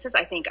young. And this is,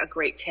 I think, a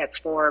great tip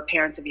for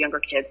parents of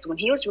younger kids. When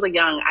he was really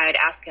young, I'd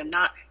ask him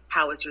not,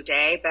 how was your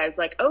day? But I was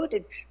like, oh,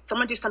 did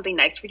someone do something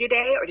nice for you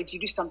today? Or did you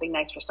do something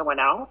nice for someone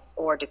else?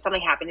 Or did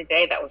something happen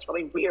today that was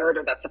really weird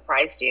or that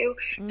surprised you?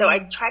 So I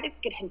tried to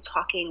get him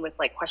talking with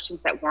like questions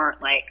that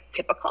weren't like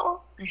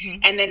typical.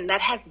 And then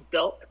that has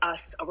built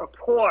us a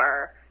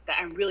rapport that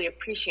I really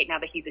appreciate now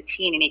that he's a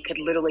teen and he could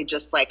literally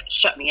just like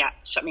shut me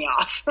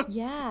off.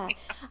 Yeah.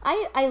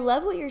 I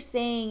love what you're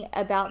saying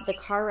about the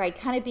car ride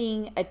kind of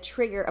being a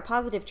trigger, a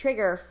positive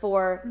trigger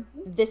for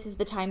this is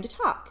the time to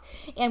talk.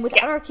 And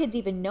without our kids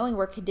even knowing,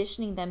 we're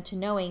conditioning them to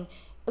knowing,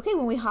 okay,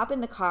 when we hop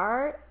in the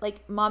car,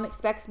 like Mom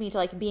expects me to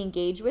like be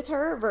engaged with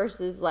her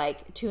versus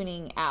like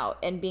tuning out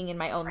and being in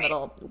my own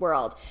little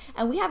world.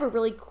 And we have a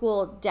really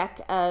cool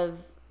deck of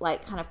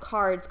like kind of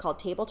cards called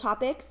Table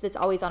Topics that's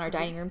always on our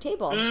dining room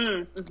table.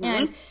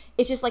 And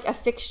it's just like a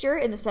fixture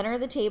in the center of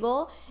the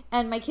table.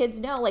 And my kids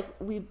know, like,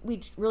 we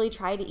really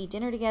try to eat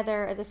dinner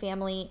together as a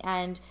family,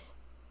 and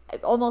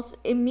almost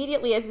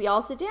immediately as we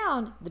all sit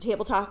down, the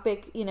table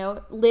topic,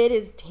 lid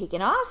is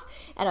taken off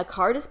and a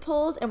card is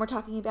pulled, and we're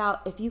talking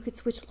about, if you could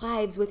switch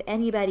lives with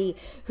anybody,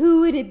 who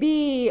would it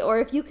be? Or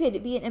if you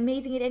could be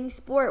amazing at any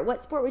sport,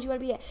 what sport would you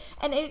want to be at?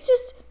 And they're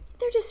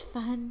just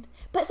fun.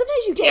 But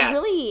sometimes you get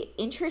really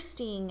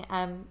interesting,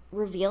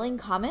 revealing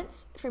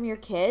comments from your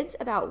kids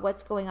about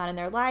what's going on in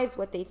their lives,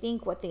 what they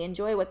think, what they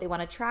enjoy, what they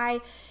want to try.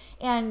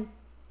 And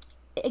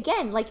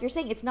again, like you're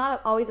saying, it's not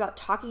always about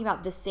talking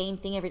about the same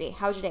thing every day.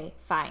 How's your day?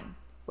 Fine.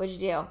 What'd you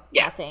do?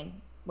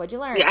 Nothing. What'd you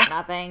learn?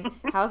 Nothing.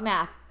 How's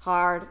math?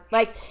 Hard.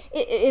 Like,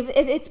 if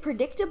it's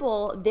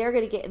predictable, they're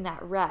going to get in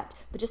that rut.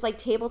 But just like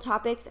Table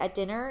Topics at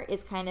dinner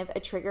is kind of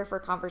a trigger for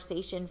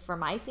conversation for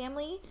my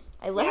family.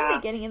 I love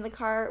that getting in the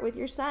car with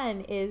your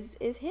son is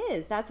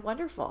his. That's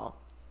wonderful.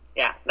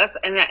 Yeah,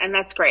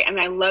 that's great. I mean,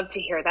 I love to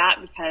hear that,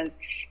 because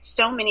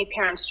so many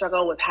parents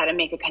struggle with how to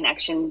make a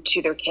connection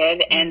to their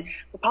kid. And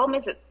the problem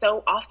is that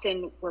so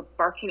often we're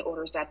barking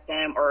orders at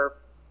them or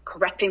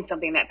correcting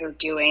something that they're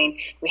doing.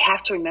 We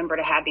have to remember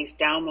to have these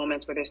down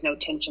moments where there's no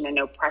tension and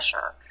no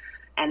pressure.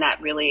 And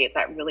that really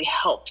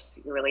helps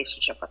your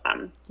relationship with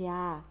them.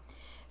 Yeah.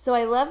 So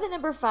I love that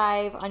number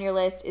 5 on your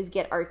list is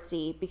Get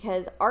Artsy,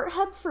 because Art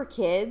Hub for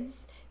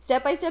Kids,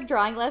 step-by-step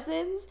drawing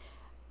lessons,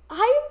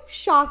 I'm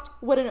shocked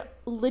what a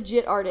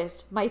legit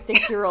artist my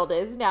 6-year-old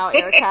is now,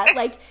 Erica.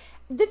 Like,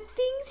 the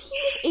things he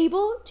was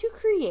able to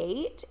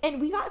create, and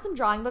we got some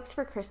drawing books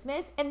for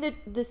Christmas, and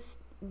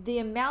the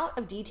amount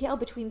of detail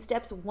between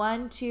steps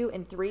 1, 2,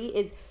 and 3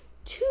 is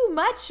too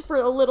much for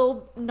a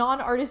little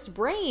non-artist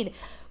brain.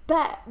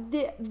 But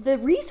the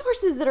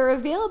resources that are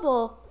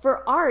available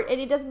for art,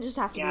 and it doesn't just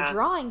have to be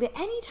drawing, but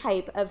any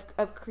type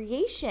of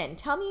creation.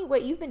 Tell me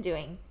what you've been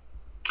doing.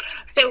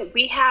 So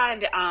we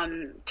had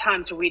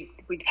times where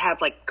we'd have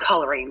like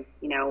coloring,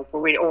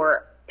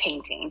 or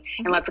painting,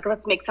 and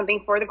let's make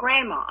something for the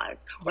grandmas,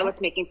 or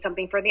let's make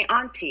something for the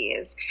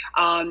aunties.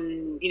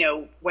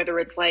 Whether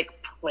it's like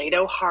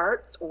Play-Doh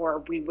hearts, or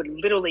we would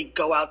literally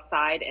go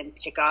outside and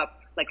pick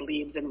up like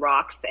leaves and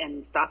rocks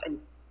and stuff and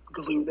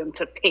glue them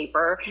to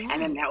paper,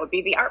 and then that would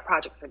be the art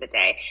project for the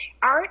day.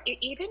 Art,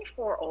 even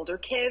for older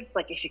kids,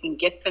 like if you can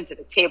get them to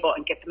the table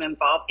and get them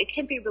involved, it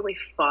can be really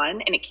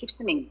fun, and it keeps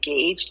them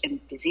engaged and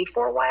busy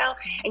for a while.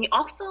 And you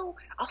also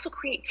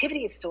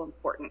creativity is so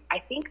important. I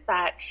think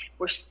that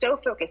we're so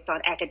focused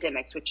on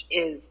academics, which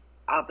is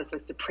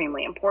obviously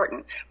supremely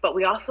important, but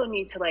we also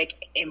need to like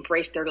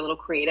embrace their little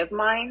creative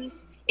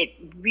minds. It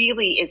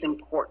really is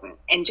important.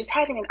 And just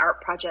having an art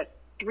project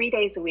 3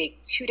 days a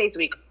week, 2 days a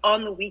week,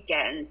 on the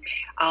weekend,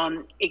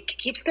 it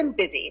keeps them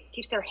busy,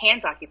 keeps their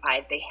hands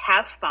occupied, they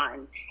have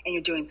fun, and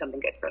you're doing something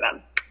good for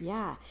them.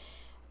 Yeah.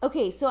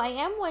 Okay, so I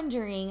am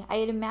wondering,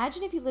 I'd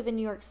imagine if you live in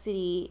New York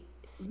City,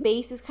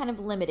 space is kind of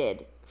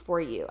limited for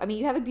you. I mean,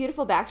 you have a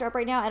beautiful backdrop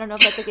right now. I don't know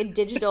if that's like a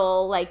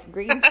digital like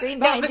green screen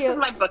behind you. This is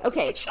my book.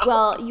 Okay,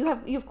 well, you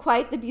have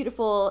quite the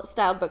beautiful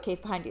styled bookcase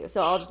behind you,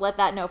 so I'll just let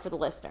that know for the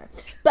listener.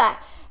 But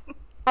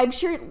I'm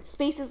sure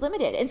space is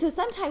limited. And so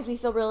sometimes we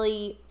feel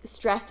really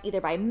stressed either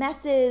by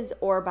messes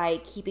or by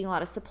keeping a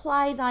lot of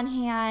supplies on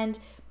hand.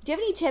 Do you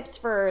have any tips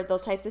for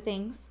those types of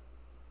things?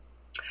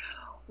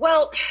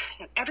 Well,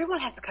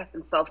 everyone has to cut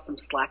themselves some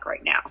slack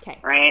right now, okay.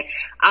 Right?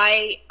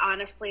 I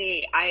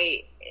honestly,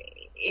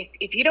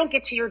 if you don't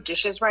get to your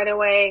dishes right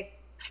away,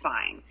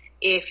 fine.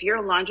 If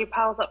your laundry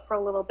piles up for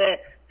a little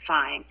bit,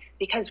 fine.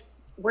 Because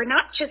we're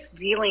not just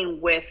dealing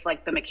with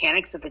like the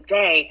mechanics of the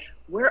day,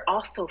 we're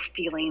also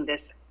feeling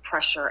this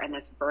pressure and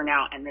this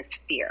burnout and this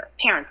fear.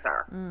 Parents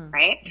are,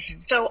 right? Mm-hmm.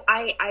 So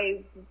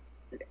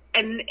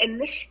and in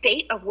this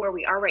state of where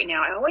we are right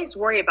now, I always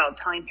worry about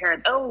telling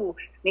parents, oh,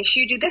 make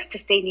sure you do this to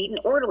stay neat and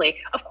orderly.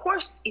 Of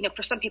course,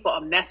 for some people,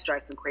 a mess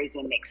drives them crazy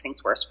and makes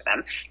things worse for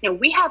them.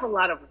 We have a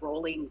lot of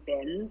rolling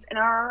bins in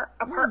our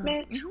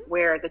apartment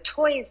where the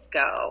toys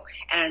go.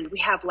 And we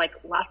have like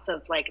lots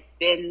of like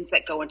bins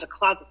that go into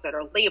closets that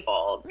are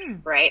labeled,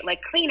 right?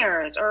 Like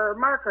cleaners or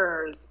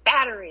markers,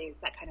 batteries,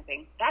 that kind of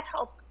thing. That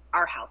helps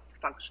our house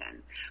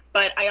function.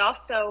 But I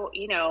also,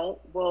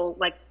 will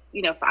like,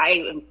 if I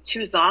am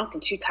too zonked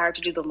and too tired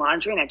to do the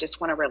laundry and I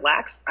just want to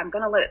relax, I'm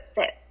going to let it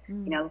sit.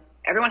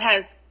 Everyone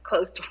has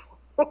clothes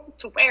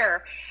to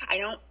wear. I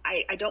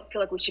don't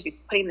feel like we should be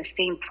putting the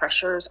same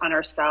pressures on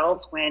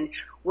ourselves when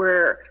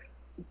we're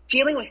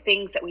dealing with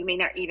things that we may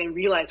not even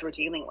realize we're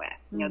dealing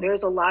with.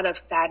 There's a lot of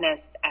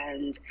sadness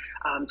and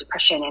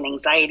depression and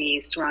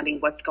anxiety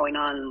surrounding what's going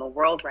on in the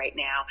world right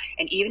now.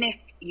 And even if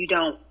you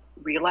don't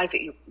realize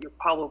it, you're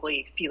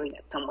probably feeling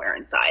it somewhere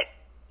inside.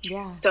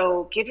 Yeah.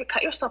 So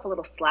cut yourself a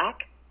little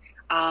slack.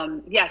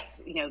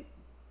 Yes,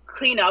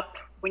 clean up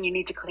when you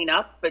need to clean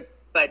up, but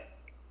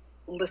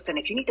listen,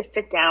 if you need to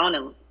sit down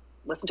and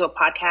listen to a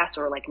podcast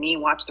or like me,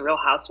 watch The Real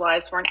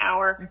Housewives for an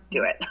hour,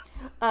 do it.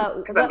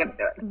 Because I'm going to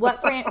do it.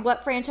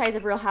 What franchise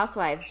of Real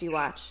Housewives do you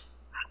watch?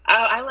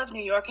 I love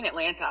New York and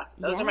Atlanta.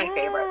 Those are my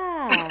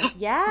favorite.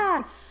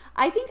 Yeah.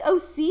 I think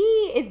OC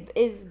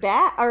is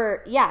back,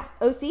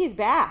 OC is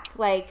back.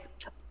 Like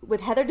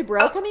with Heather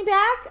Dubrow coming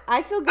back,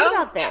 I feel good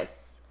about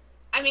this.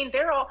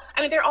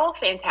 They're all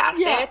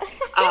fantastic.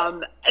 Yeah.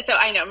 So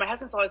I know my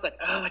husband's always like,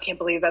 oh, I can't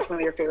believe that's one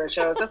of your favorite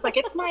shows. It's like,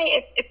 it's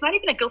not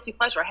even a guilty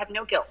pleasure. I have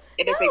no guilt.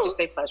 It is just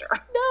a pleasure.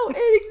 No,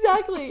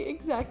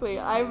 exactly.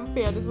 I'm a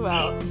fan as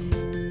well.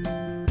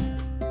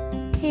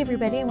 Hey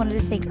everybody, I wanted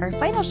to thank our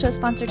final show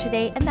sponsor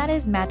today, and that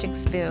is Magic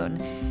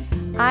Spoon.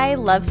 I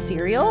love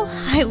cereal.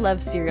 I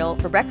love cereal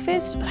for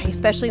breakfast, but I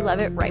especially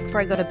love it right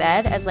before I go to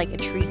bed as like a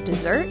treat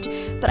dessert.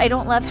 But I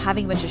don't love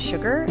having a bunch of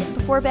sugar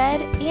before bed,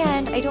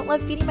 and I don't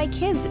love feeding my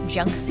kids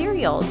junk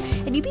cereals.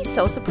 And you'd be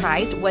so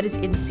surprised what is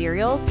in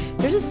cereals.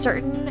 There's a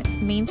certain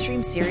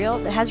mainstream cereal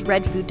that has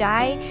red food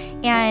dye,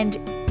 and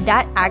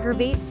that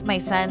aggravates my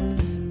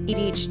son's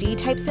ADHD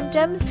type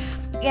symptoms.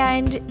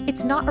 And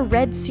it's not a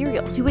red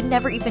cereal, so you would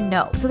never even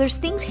know. So there's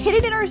things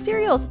hidden in our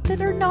cereals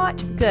that are not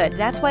good.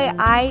 That's why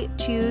I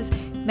choose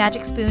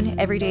Magic Spoon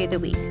every day of the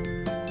week.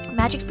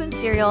 Magic Spoon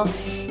cereal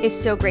is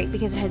so great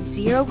because it has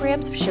 0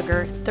 grams of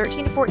sugar,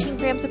 13 to 14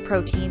 grams of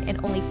protein,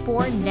 and only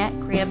 4 net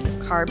grams of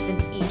carbs in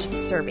each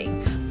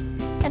serving.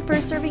 And for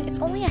a serving, it's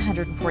only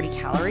 140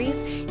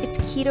 calories. It's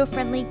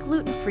keto-friendly,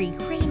 gluten-free,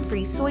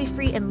 grain-free,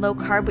 soy-free, and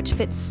low-carb, which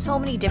fits so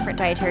many different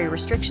dietary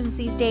restrictions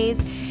these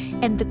days.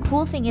 And the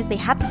cool thing is they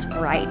have this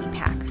variety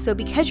pack. So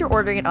because you're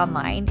ordering it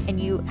online and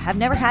you have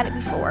never had it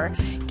before,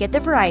 get the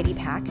variety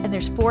pack, and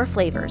there's 4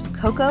 flavors: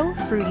 cocoa,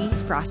 fruity,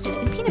 frosted,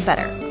 and peanut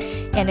butter.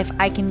 And if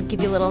I can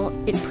give you a little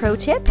pro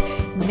tip,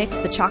 mix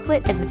the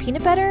chocolate and the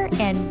peanut butter,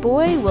 and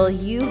boy, will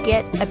you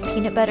get a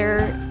peanut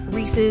butter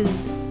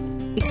Reese's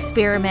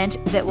experiment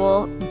that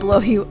will blow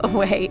you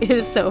away. It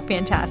is so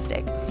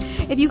fantastic.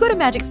 If you go to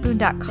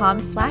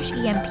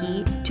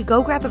magicspoon.com/EMP to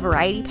go grab a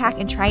variety pack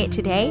and try it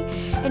today,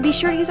 and be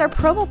sure to use our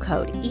promo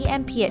code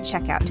EMP at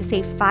checkout to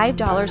save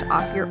 $5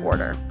 off your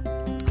order.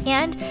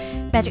 And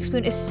Magic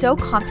Spoon is so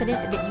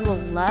confident that you will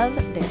love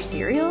their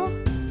cereal.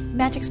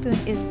 Magic Spoon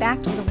is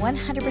backed with a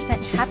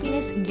 100%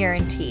 happiness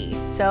guarantee,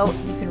 so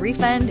you can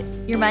refund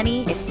your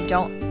money if you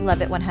don't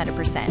love it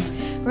 100%.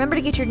 Remember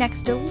to get your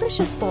next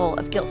delicious bowl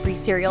of guilt-free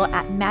cereal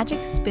at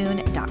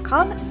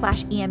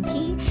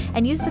magicspoon.com/EMP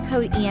and use the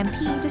code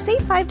EMP to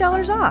save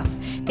 $5 off.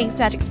 Thanks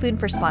Magic Spoon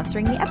for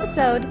sponsoring the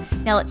episode.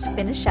 Now let's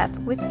finish up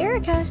with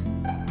Erica.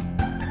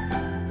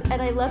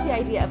 And I love the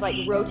idea of like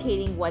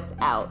rotating what's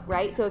out,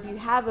 right? So if you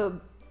have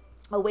a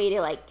way to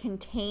like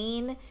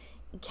contain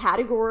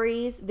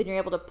categories, then you're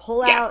able to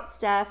pull out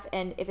stuff,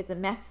 and if it's a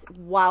mess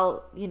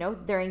while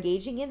they're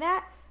engaging in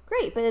that,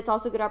 great. But it's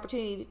also a good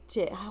opportunity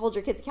to hold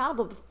your kids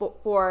accountable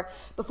before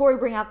we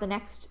bring out the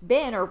next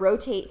bin or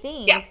rotate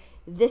things.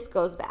 This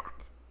goes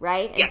back,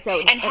 right? And so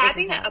and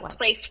having a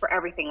place for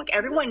everything, like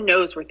everyone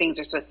knows where things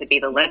are supposed to be.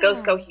 The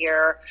Legos go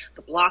here,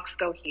 the blocks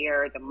go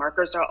here, the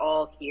markers are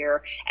all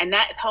here, and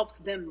that helps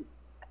them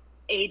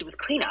aid with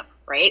cleanup,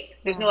 right?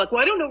 There's no like,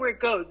 well, I don't know where it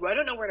goes. Well, I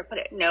don't know where to put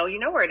it. No, you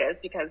know where it is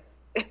because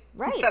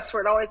that's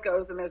where it always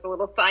goes, and there's a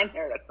little sign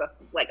there that's the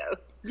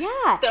Legos.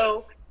 Yeah.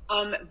 So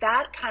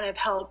that kind of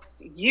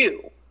helps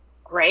you,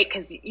 right?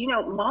 Because,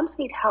 moms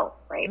need help,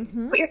 right?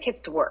 Mm-hmm. Put your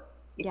kids to work.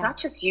 It's not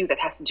just you that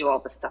has to do all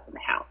this stuff in the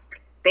house.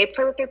 They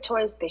play with their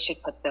toys. They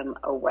should put them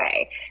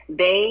away.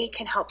 They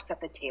can help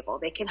set the table.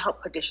 They can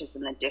help put dishes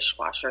in the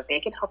dishwasher.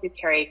 They can help you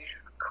carry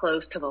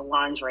clothes to the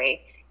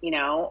laundry,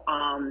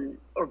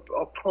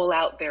 or pull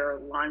out their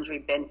laundry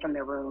bin from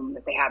their room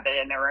if they have it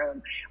in their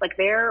room. Like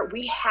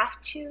we have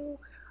to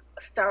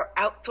start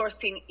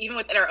outsourcing even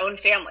within our own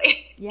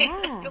family.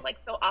 Yeah. I feel like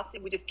so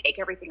often we just take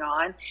everything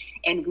on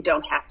and we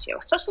don't have to,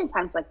 especially in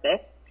times like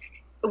this.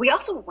 We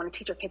also want to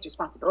teach our kids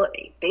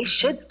responsibility. They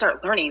should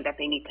start learning that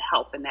they need to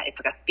help and that it's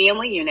like a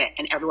family unit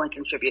and everyone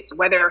contributes.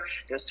 Whether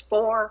there's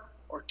 4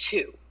 or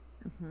 2,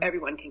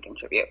 everyone can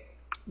contribute.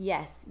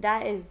 Yes,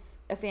 that is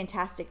a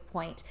fantastic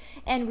point.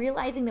 And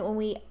realizing that when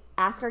we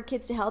ask our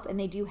kids to help and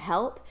they do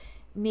help,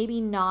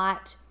 maybe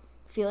not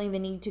feeling the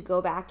need to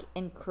go back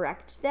and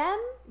correct them,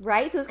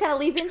 right? So this kind of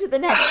leads into the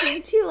next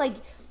thing too, like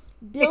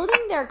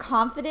building their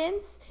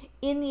confidence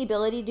in the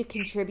ability to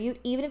contribute,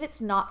 even if it's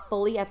not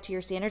fully up to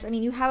your standards. I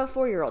mean, you have a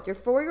 4-year-old. Your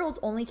 4-year-old's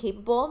only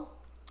capable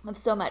of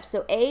so much.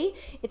 So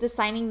it's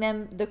assigning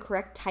them the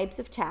correct types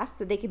of tasks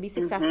that they can be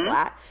successful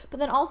at, but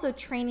then also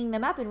training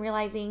them up and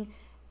realizing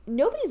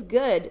nobody's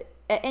good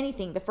at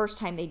anything the first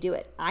time they do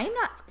it. I'm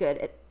not good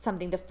at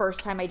something the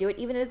first time I do it,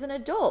 even as an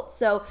adult.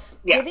 So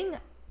giving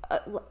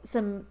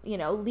some,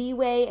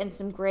 leeway and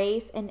some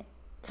grace and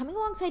coming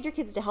alongside your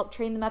kids to help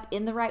train them up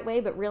in the right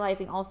way, but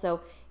realizing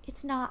also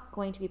it's not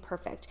going to be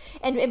perfect.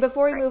 And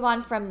before we move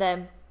on from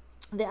the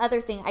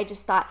other thing, I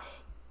just thought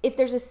if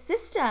there's a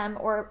system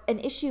or an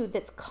issue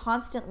that's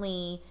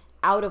constantly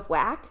out of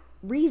whack,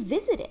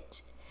 revisit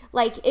it.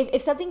 Like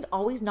if something's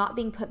always not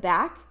being put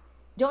back,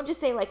 don't just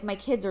say like my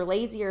kids are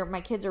lazy or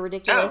my kids are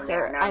ridiculous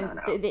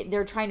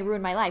they're trying to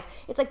ruin my life.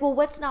 It's like, well,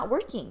 what's not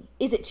working?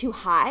 Is it too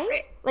high?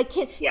 Right. Like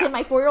can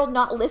my 4-year-old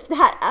not lift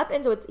that up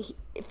and so it's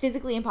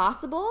physically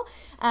impossible?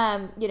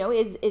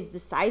 Is the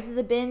size of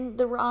the bin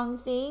the wrong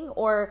thing,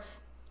 or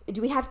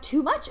do we have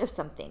too much of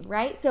something,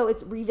 right? So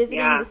it's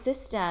revisiting the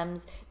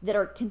systems that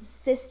are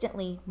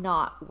consistently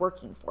not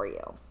working for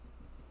you.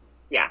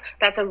 Yeah,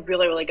 that's a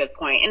really, really good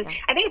point. And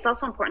I think it's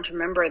also important to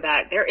remember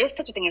that there is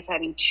such a thing as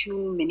having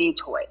too many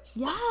toys.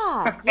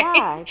 Yeah,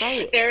 right.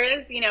 There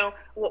is,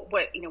 one of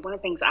the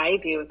things I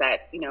do is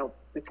that,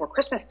 before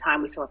Christmas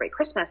time, we celebrate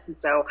Christmas. And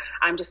so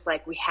I'm just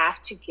like, we have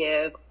to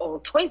give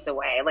old toys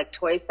away, like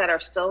toys that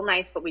are still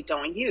nice, but we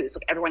don't use.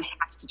 Like everyone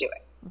has to do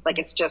it. Like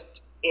it's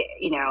just,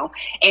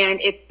 and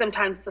it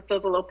sometimes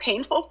feels a little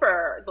painful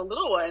for the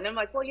little one. I'm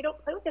like, well, you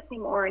don't play with this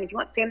anymore. And if you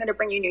want Santa to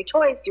bring you new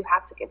toys, you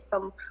have to give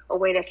some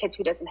away to a kid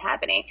who doesn't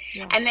have any.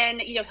 Yeah. And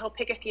then, he'll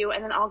pick a few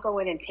and then I'll go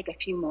in and take a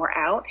few more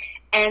out.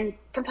 And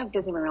sometimes he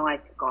doesn't even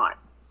realize they're gone.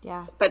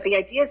 Yeah. But the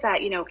idea is that,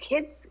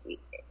 kids,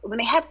 when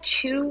they have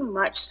too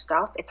much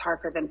stuff, it's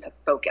hard for them to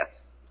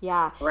focus.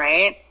 Yeah.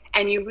 Right?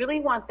 And you really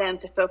want them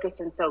to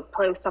focus and so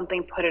play with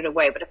something, put it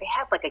away. But if they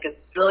have like a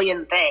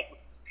gazillion things,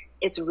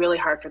 it's really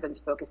hard for them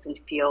to focus and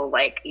feel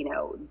like,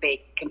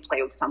 they can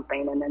play with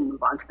something and then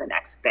move on to the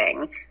next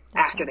thing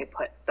after they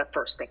put the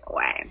first thing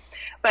away.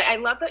 But I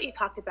love that you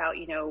talked about,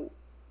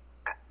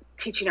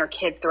 teaching our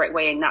kids the right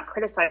way and not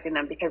criticizing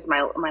them, because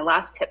my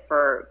last tip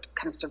for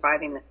kind of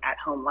surviving this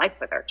at-home life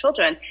with our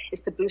children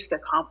is to boost their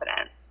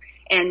confidence.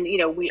 And,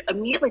 we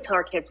immediately tell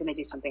our kids when they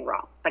do something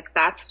wrong. Like,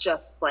 that's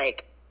just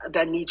like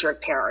the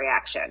knee-jerk parent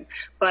reaction.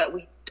 But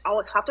we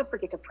always have to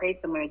forget to praise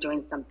them when they're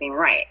doing something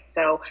right.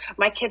 So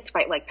my kids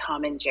fight like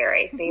Tom and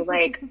Jerry. They are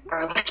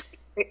like,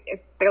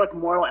 they're like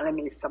mortal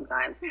enemies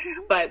sometimes.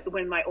 But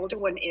when my older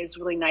one is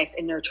really nice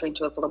and nurturing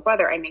to his little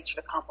brother, I make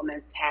sure to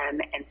compliment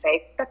him and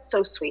say, "That's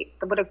so sweet.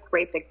 What a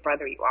great big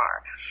brother you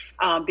are."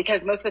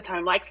 Because most of the time,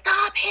 I'm like,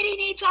 "Stop hitting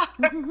each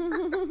other."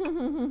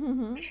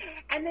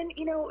 And then,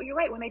 you're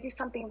right. When they do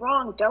something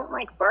wrong, don't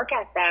like bark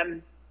at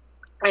them.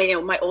 I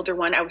know my older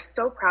one, I was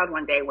so proud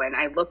one day when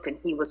I looked and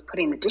he was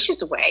putting the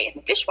dishes away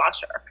in the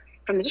dishwasher,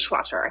 from the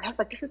dishwasher. And I was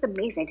like, this is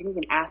amazing. I didn't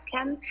even ask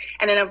him.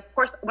 And then, of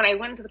course, when I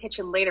went into the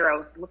kitchen later, I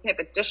was looking at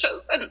the dishes,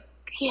 and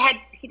he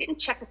didn't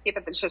check to see if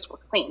the dishes were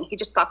clean. He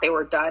just thought they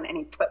were done, and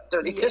he put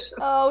dirty dishes.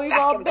 Oh, we've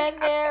all been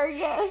there.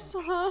 Yes.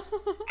 And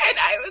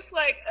I was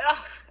like, ugh.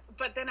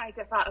 But then I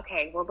just thought,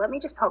 okay, well, let me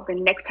just help. The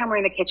next time we're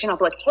in the kitchen, I'll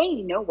be like, hey,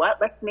 you know what?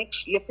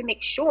 You have to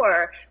make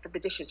sure that the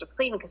dishes are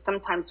clean, because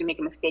sometimes you make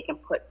a mistake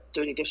and put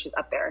dirty dishes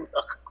up there, and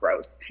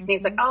gross. And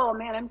he's like, oh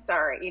man, I'm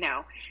sorry,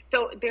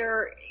 So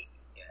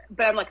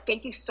but I'm like,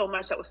 thank you so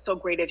much. That was so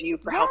great of you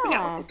for helping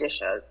out with the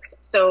dishes.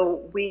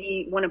 So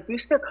we want to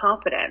boost their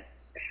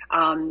confidence,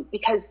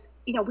 because,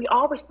 we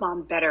all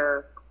respond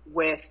better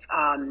with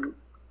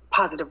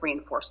positive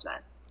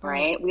reinforcement.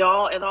 Right.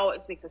 It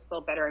always makes us feel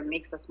better and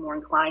makes us more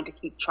inclined to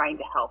keep trying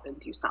to help and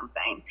do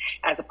something,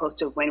 as opposed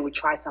to when we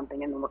try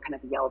something and then we're kind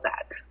of yelled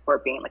at for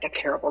it being like a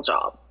terrible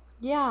job.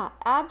 Yeah,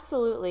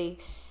 absolutely.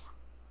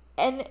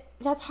 And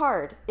that's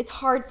hard. It's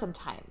hard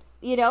sometimes,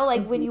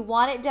 like when you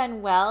want it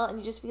done well and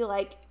you just feel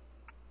like,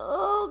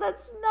 oh,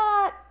 that's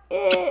not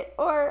it.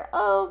 Or,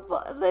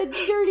 oh, the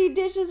dirty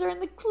dishes are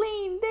in the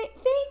clean. Thank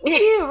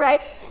you.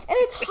 Right. And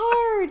it's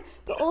hard.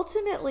 But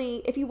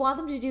ultimately, if you want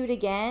them to do it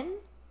again,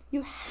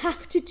 you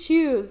have to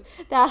choose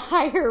that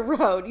higher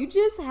road. You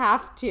just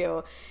have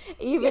to,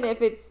 even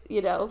if it's,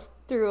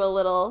 through a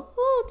little,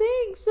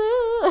 oh, thanks,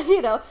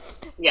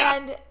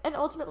 Yeah. And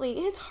ultimately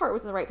his heart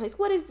was in the right place.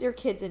 What is your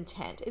kid's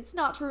intent? It's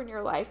not to ruin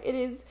your life. It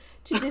is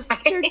to just,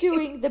 they're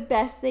doing the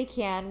best they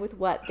can with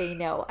what they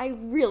know. I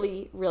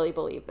really, really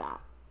believe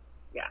that.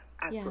 Yeah,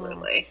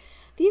 absolutely. Yeah.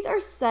 These are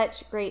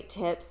such great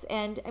tips.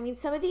 And I mean,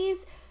 some of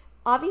these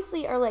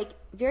obviously are like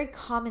very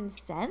common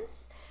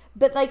sense.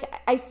 But like,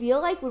 I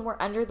feel like when we're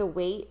under the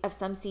weight of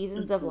some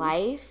seasons of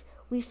life,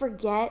 we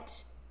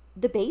forget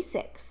the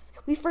basics.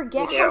 We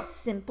forget how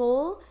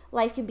simple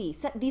life can be.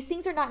 So these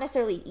things are not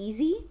necessarily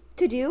easy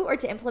to do or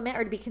to implement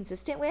or to be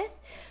consistent with,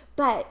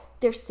 but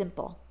they're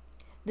simple.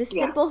 The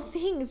simple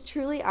things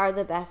truly are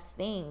the best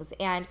things.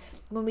 And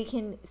when we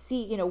can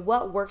see,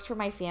 what works for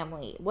my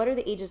family, what are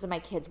the ages of my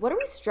kids, what are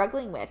we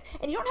struggling with?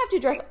 And you don't have to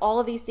address all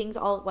of these things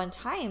all at one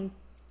time.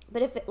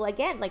 But if,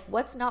 again, like,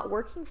 what's not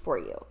working for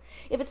you?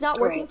 If it's not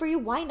working for you,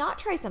 why not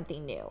try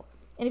something new?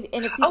 And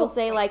if people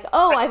say like,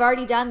 oh, I've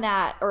already done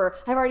that, or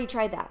I've already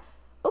tried that.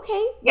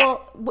 Okay,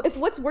 well, if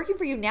what's working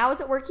for you now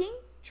isn't working,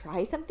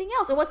 try something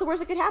else. And what's the worst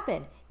that could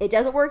happen? It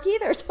doesn't work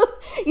either. So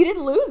you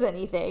didn't lose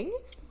anything.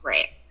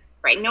 Right.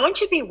 No one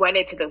should be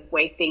wedded to the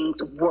way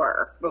things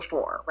were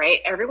before, right?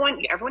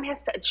 Everyone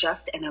has to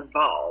adjust and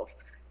evolve.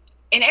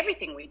 In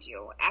everything we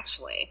do,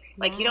 actually.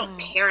 Like, you don't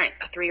parent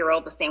a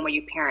 3-year-old the same way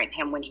you parent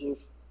him when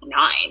he's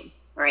 9,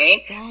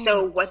 right?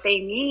 So what they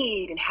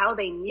need and how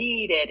they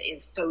need it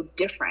is so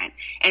different.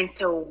 And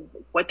so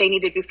what they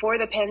needed before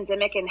the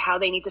pandemic and how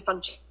they need to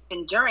function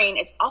during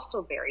is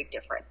also very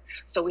different.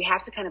 So we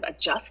have to kind of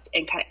adjust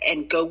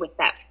and go with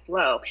that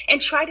flow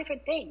and try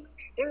different things.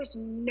 There is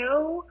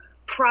no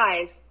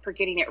prize for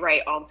getting it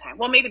right all the time.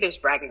 Well, maybe there's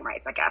bragging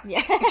rights, I guess,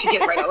 if you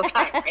get it right all the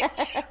time,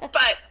 right?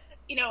 But,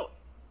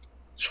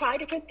 try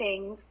different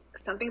things.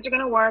 Some things are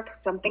going to work.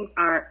 Some things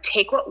aren't.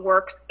 Take what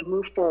works,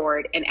 move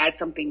forward, and add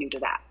something new to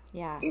that.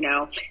 Yeah.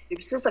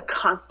 This is a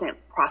constant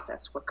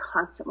process. We're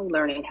constantly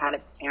learning how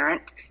to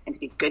parent and to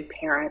be good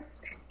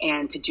parents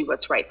and to do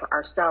what's right for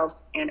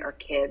ourselves and our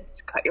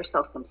kids. Cut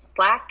yourself some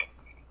slack.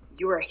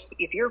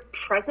 If you're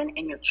present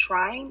and you're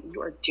trying,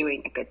 you are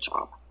doing a good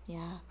job.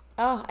 Yeah.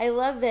 Oh, I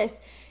love this.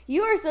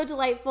 You are so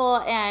delightful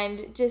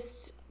and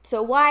just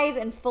so wise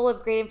and full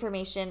of great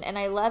information. And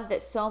I love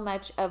that so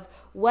much of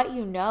what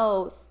you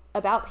know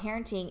about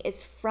parenting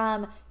is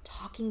from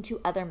talking to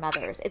other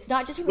mothers. It's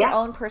not just from your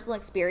own personal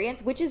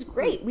experience, which is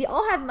great. We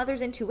all have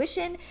mother's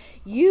intuition.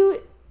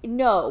 You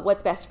know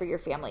what's best for your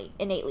family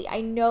innately.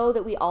 I know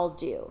that we all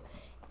do.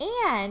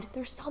 And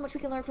there's so much we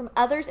can learn from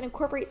others and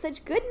incorporate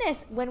such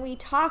goodness when we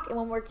talk and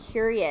when we're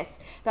curious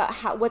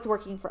about what's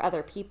working for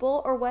other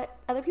people or what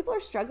other people are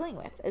struggling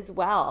with as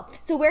well.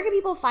 So where can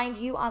people find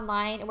you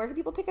online and where can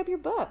people pick up your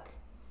book?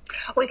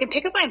 Well, you can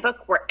pick up my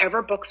book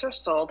wherever books are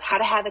sold, How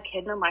to Have a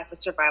Kid in a Life, a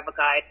Survival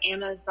Guide,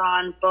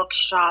 Amazon,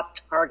 Bookshop,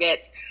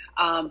 Target,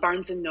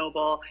 Barnes &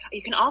 Noble.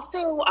 You can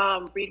also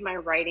read my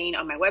writing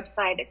on my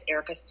website. It's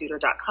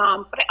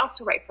ericasuter.com. But I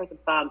also write for the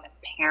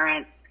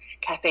parents,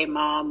 Cafe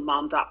Mom,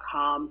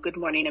 mom.com, Good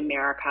Morning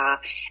America.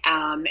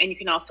 And you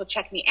can also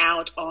check me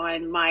out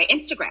on my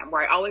Instagram,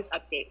 where I always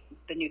update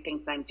the new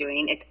things I'm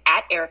doing. It's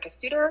at Erica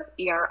Souter,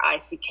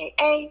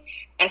 ErikaSouter.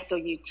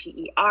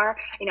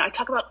 I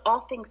talk about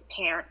all things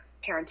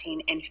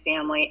parenting and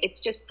family. It's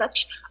just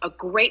such a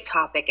great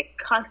topic. It's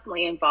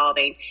constantly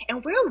evolving,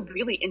 and we're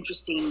really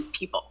interesting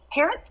people.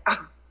 Parents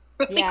are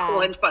really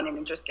cool and fun and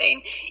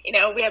interesting.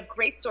 We have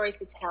great stories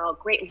to tell,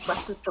 great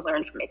lessons to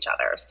learn from each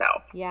other. So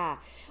yeah.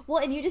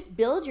 Well, and you just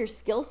build your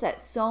skill set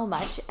so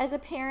much as a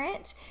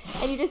parent,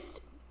 and you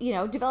just,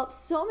 develop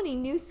so many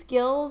new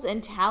skills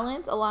and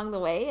talents along the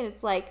way. And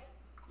it's like,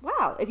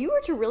 wow, if you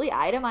were to really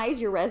itemize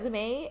your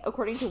resume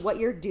according to what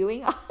you're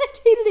doing on a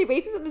day-to-day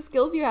basis and the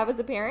skills you have as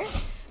a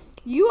parent,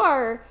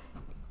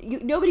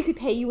 nobody could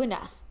pay you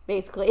enough.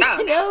 Basically,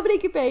 nobody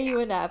could pay you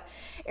enough.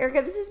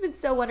 Erika, this has been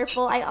so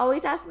wonderful. I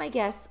always ask my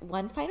guests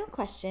one final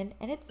question,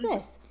 and it's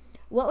this.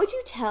 What would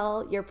you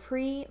tell your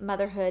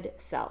pre-motherhood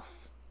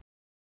self?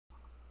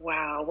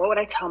 Wow, what would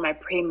I tell my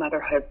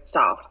pre-motherhood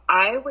self?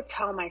 I would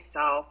tell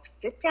myself,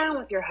 sit down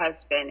with your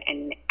husband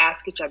and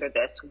ask each other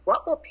this: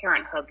 what will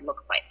parenthood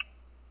look like?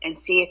 And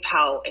see if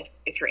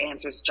your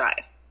answers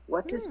jive.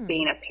 What does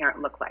being a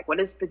parent look like? What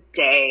is the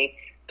day,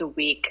 the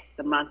week,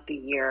 the month, the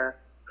year?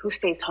 Who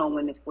stays home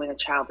when a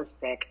child is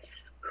sick?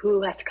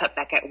 Who has to cut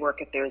back at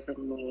work if there's a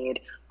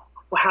need?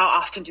 How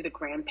often do the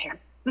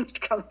grandparents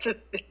come to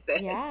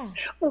visit? Yeah.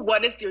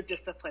 What is your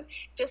discipline?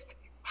 Just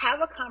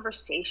have a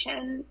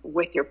conversation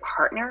with your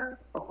partner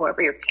or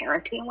whoever you're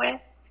parenting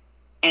with,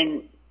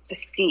 and to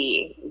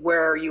see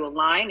where you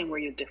align and where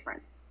you're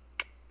different.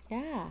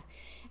 Yeah.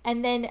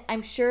 And then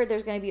I'm sure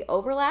there's going to be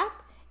overlap.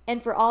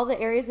 And for all the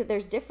areas that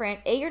there's different,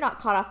 you're not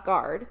caught off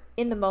guard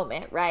in the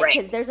moment, right?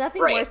 Because there's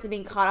nothing worse than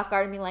being caught off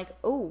guard and being like,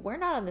 oh, we're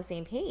not on the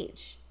same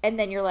page. And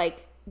then you're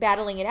like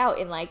battling it out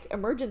in like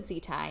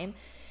emergency time.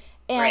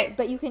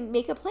 But you can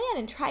make a plan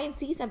and try and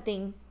see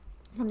something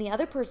from the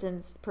other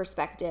person's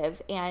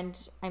perspective.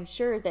 And I'm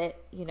sure that,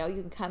 you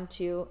can come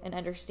to an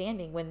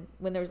understanding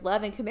when there's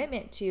love and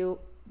commitment to,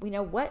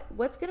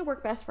 what's going to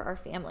work best for our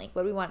family?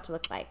 What do we want it to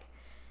look like?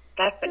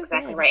 That's so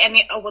exactly right. And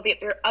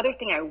the other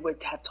thing I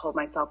would have told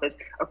myself is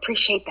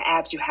appreciate the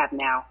abs you have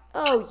now.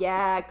 Oh,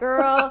 yeah,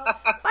 girl.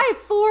 I have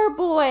 4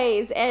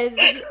 boys, and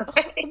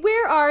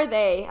where are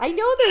they? I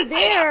know they're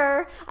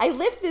there. I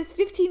lift this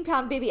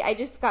 15-pound baby. I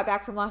just got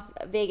back from Las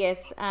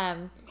Vegas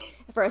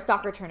for a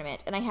soccer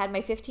tournament, and I had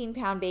my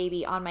 15-pound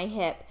baby on my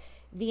hip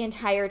the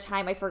entire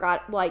time. I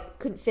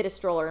couldn't fit a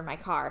stroller in my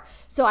car,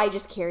 so I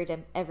just carried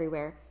him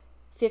everywhere.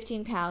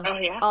 15 pounds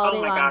all day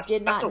long. Gosh.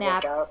 Did not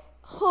nap.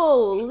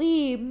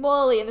 Holy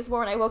moly. And this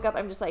morning I woke up,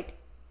 I'm just like,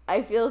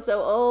 I feel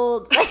so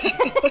old. But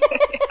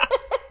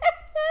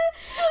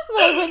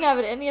I wouldn't have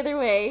it any other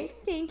way.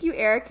 Thank you,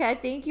 Erika.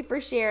 Thank you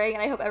for sharing.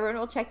 And I hope everyone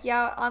will check you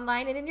out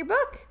online and in your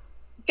book.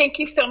 Thank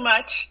you so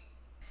much.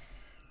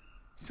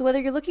 So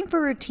whether you're looking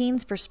for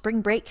routines for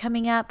spring break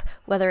coming up,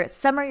 whether it's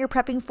summer you're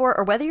prepping for,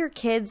 or whether your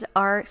kids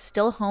are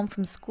still home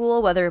from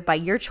school, whether by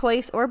your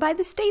choice or by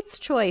the state's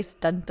choice,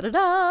 dun da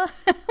da da,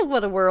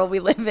 what a world we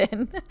live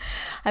in.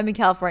 I'm in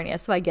California,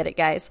 so I get it,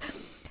 guys.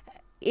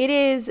 It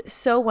is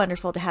so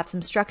wonderful to have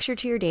some structure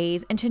to your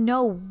days and to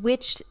know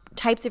which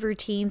types of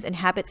routines and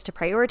habits to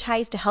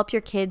prioritize to help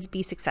your kids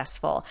be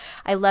successful.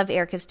 I love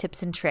Erika's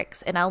tips and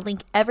tricks, and I'll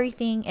link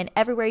everything and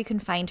everywhere you can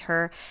find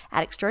her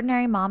at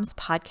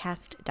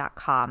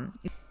extraordinarymomspodcast.com.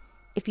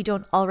 If you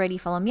don't already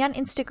follow me on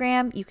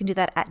Instagram, you can do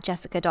that at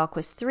Jessica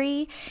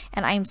Dahlquist3.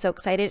 And I am so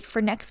excited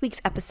for next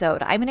week's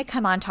episode. I'm going to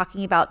come on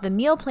talking about the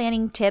meal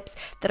planning tips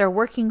that are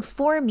working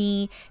for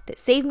me, that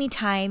save me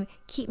time,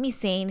 keep me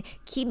sane,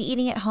 keep me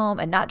eating at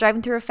home and not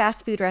driving through a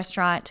fast food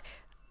restaurant.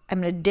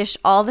 I'm going to dish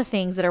all the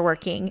things that are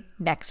working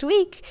next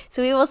week.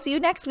 So we will see you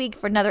next week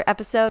for another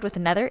episode with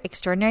another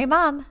Extraordinary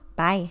Mom.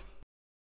 Bye.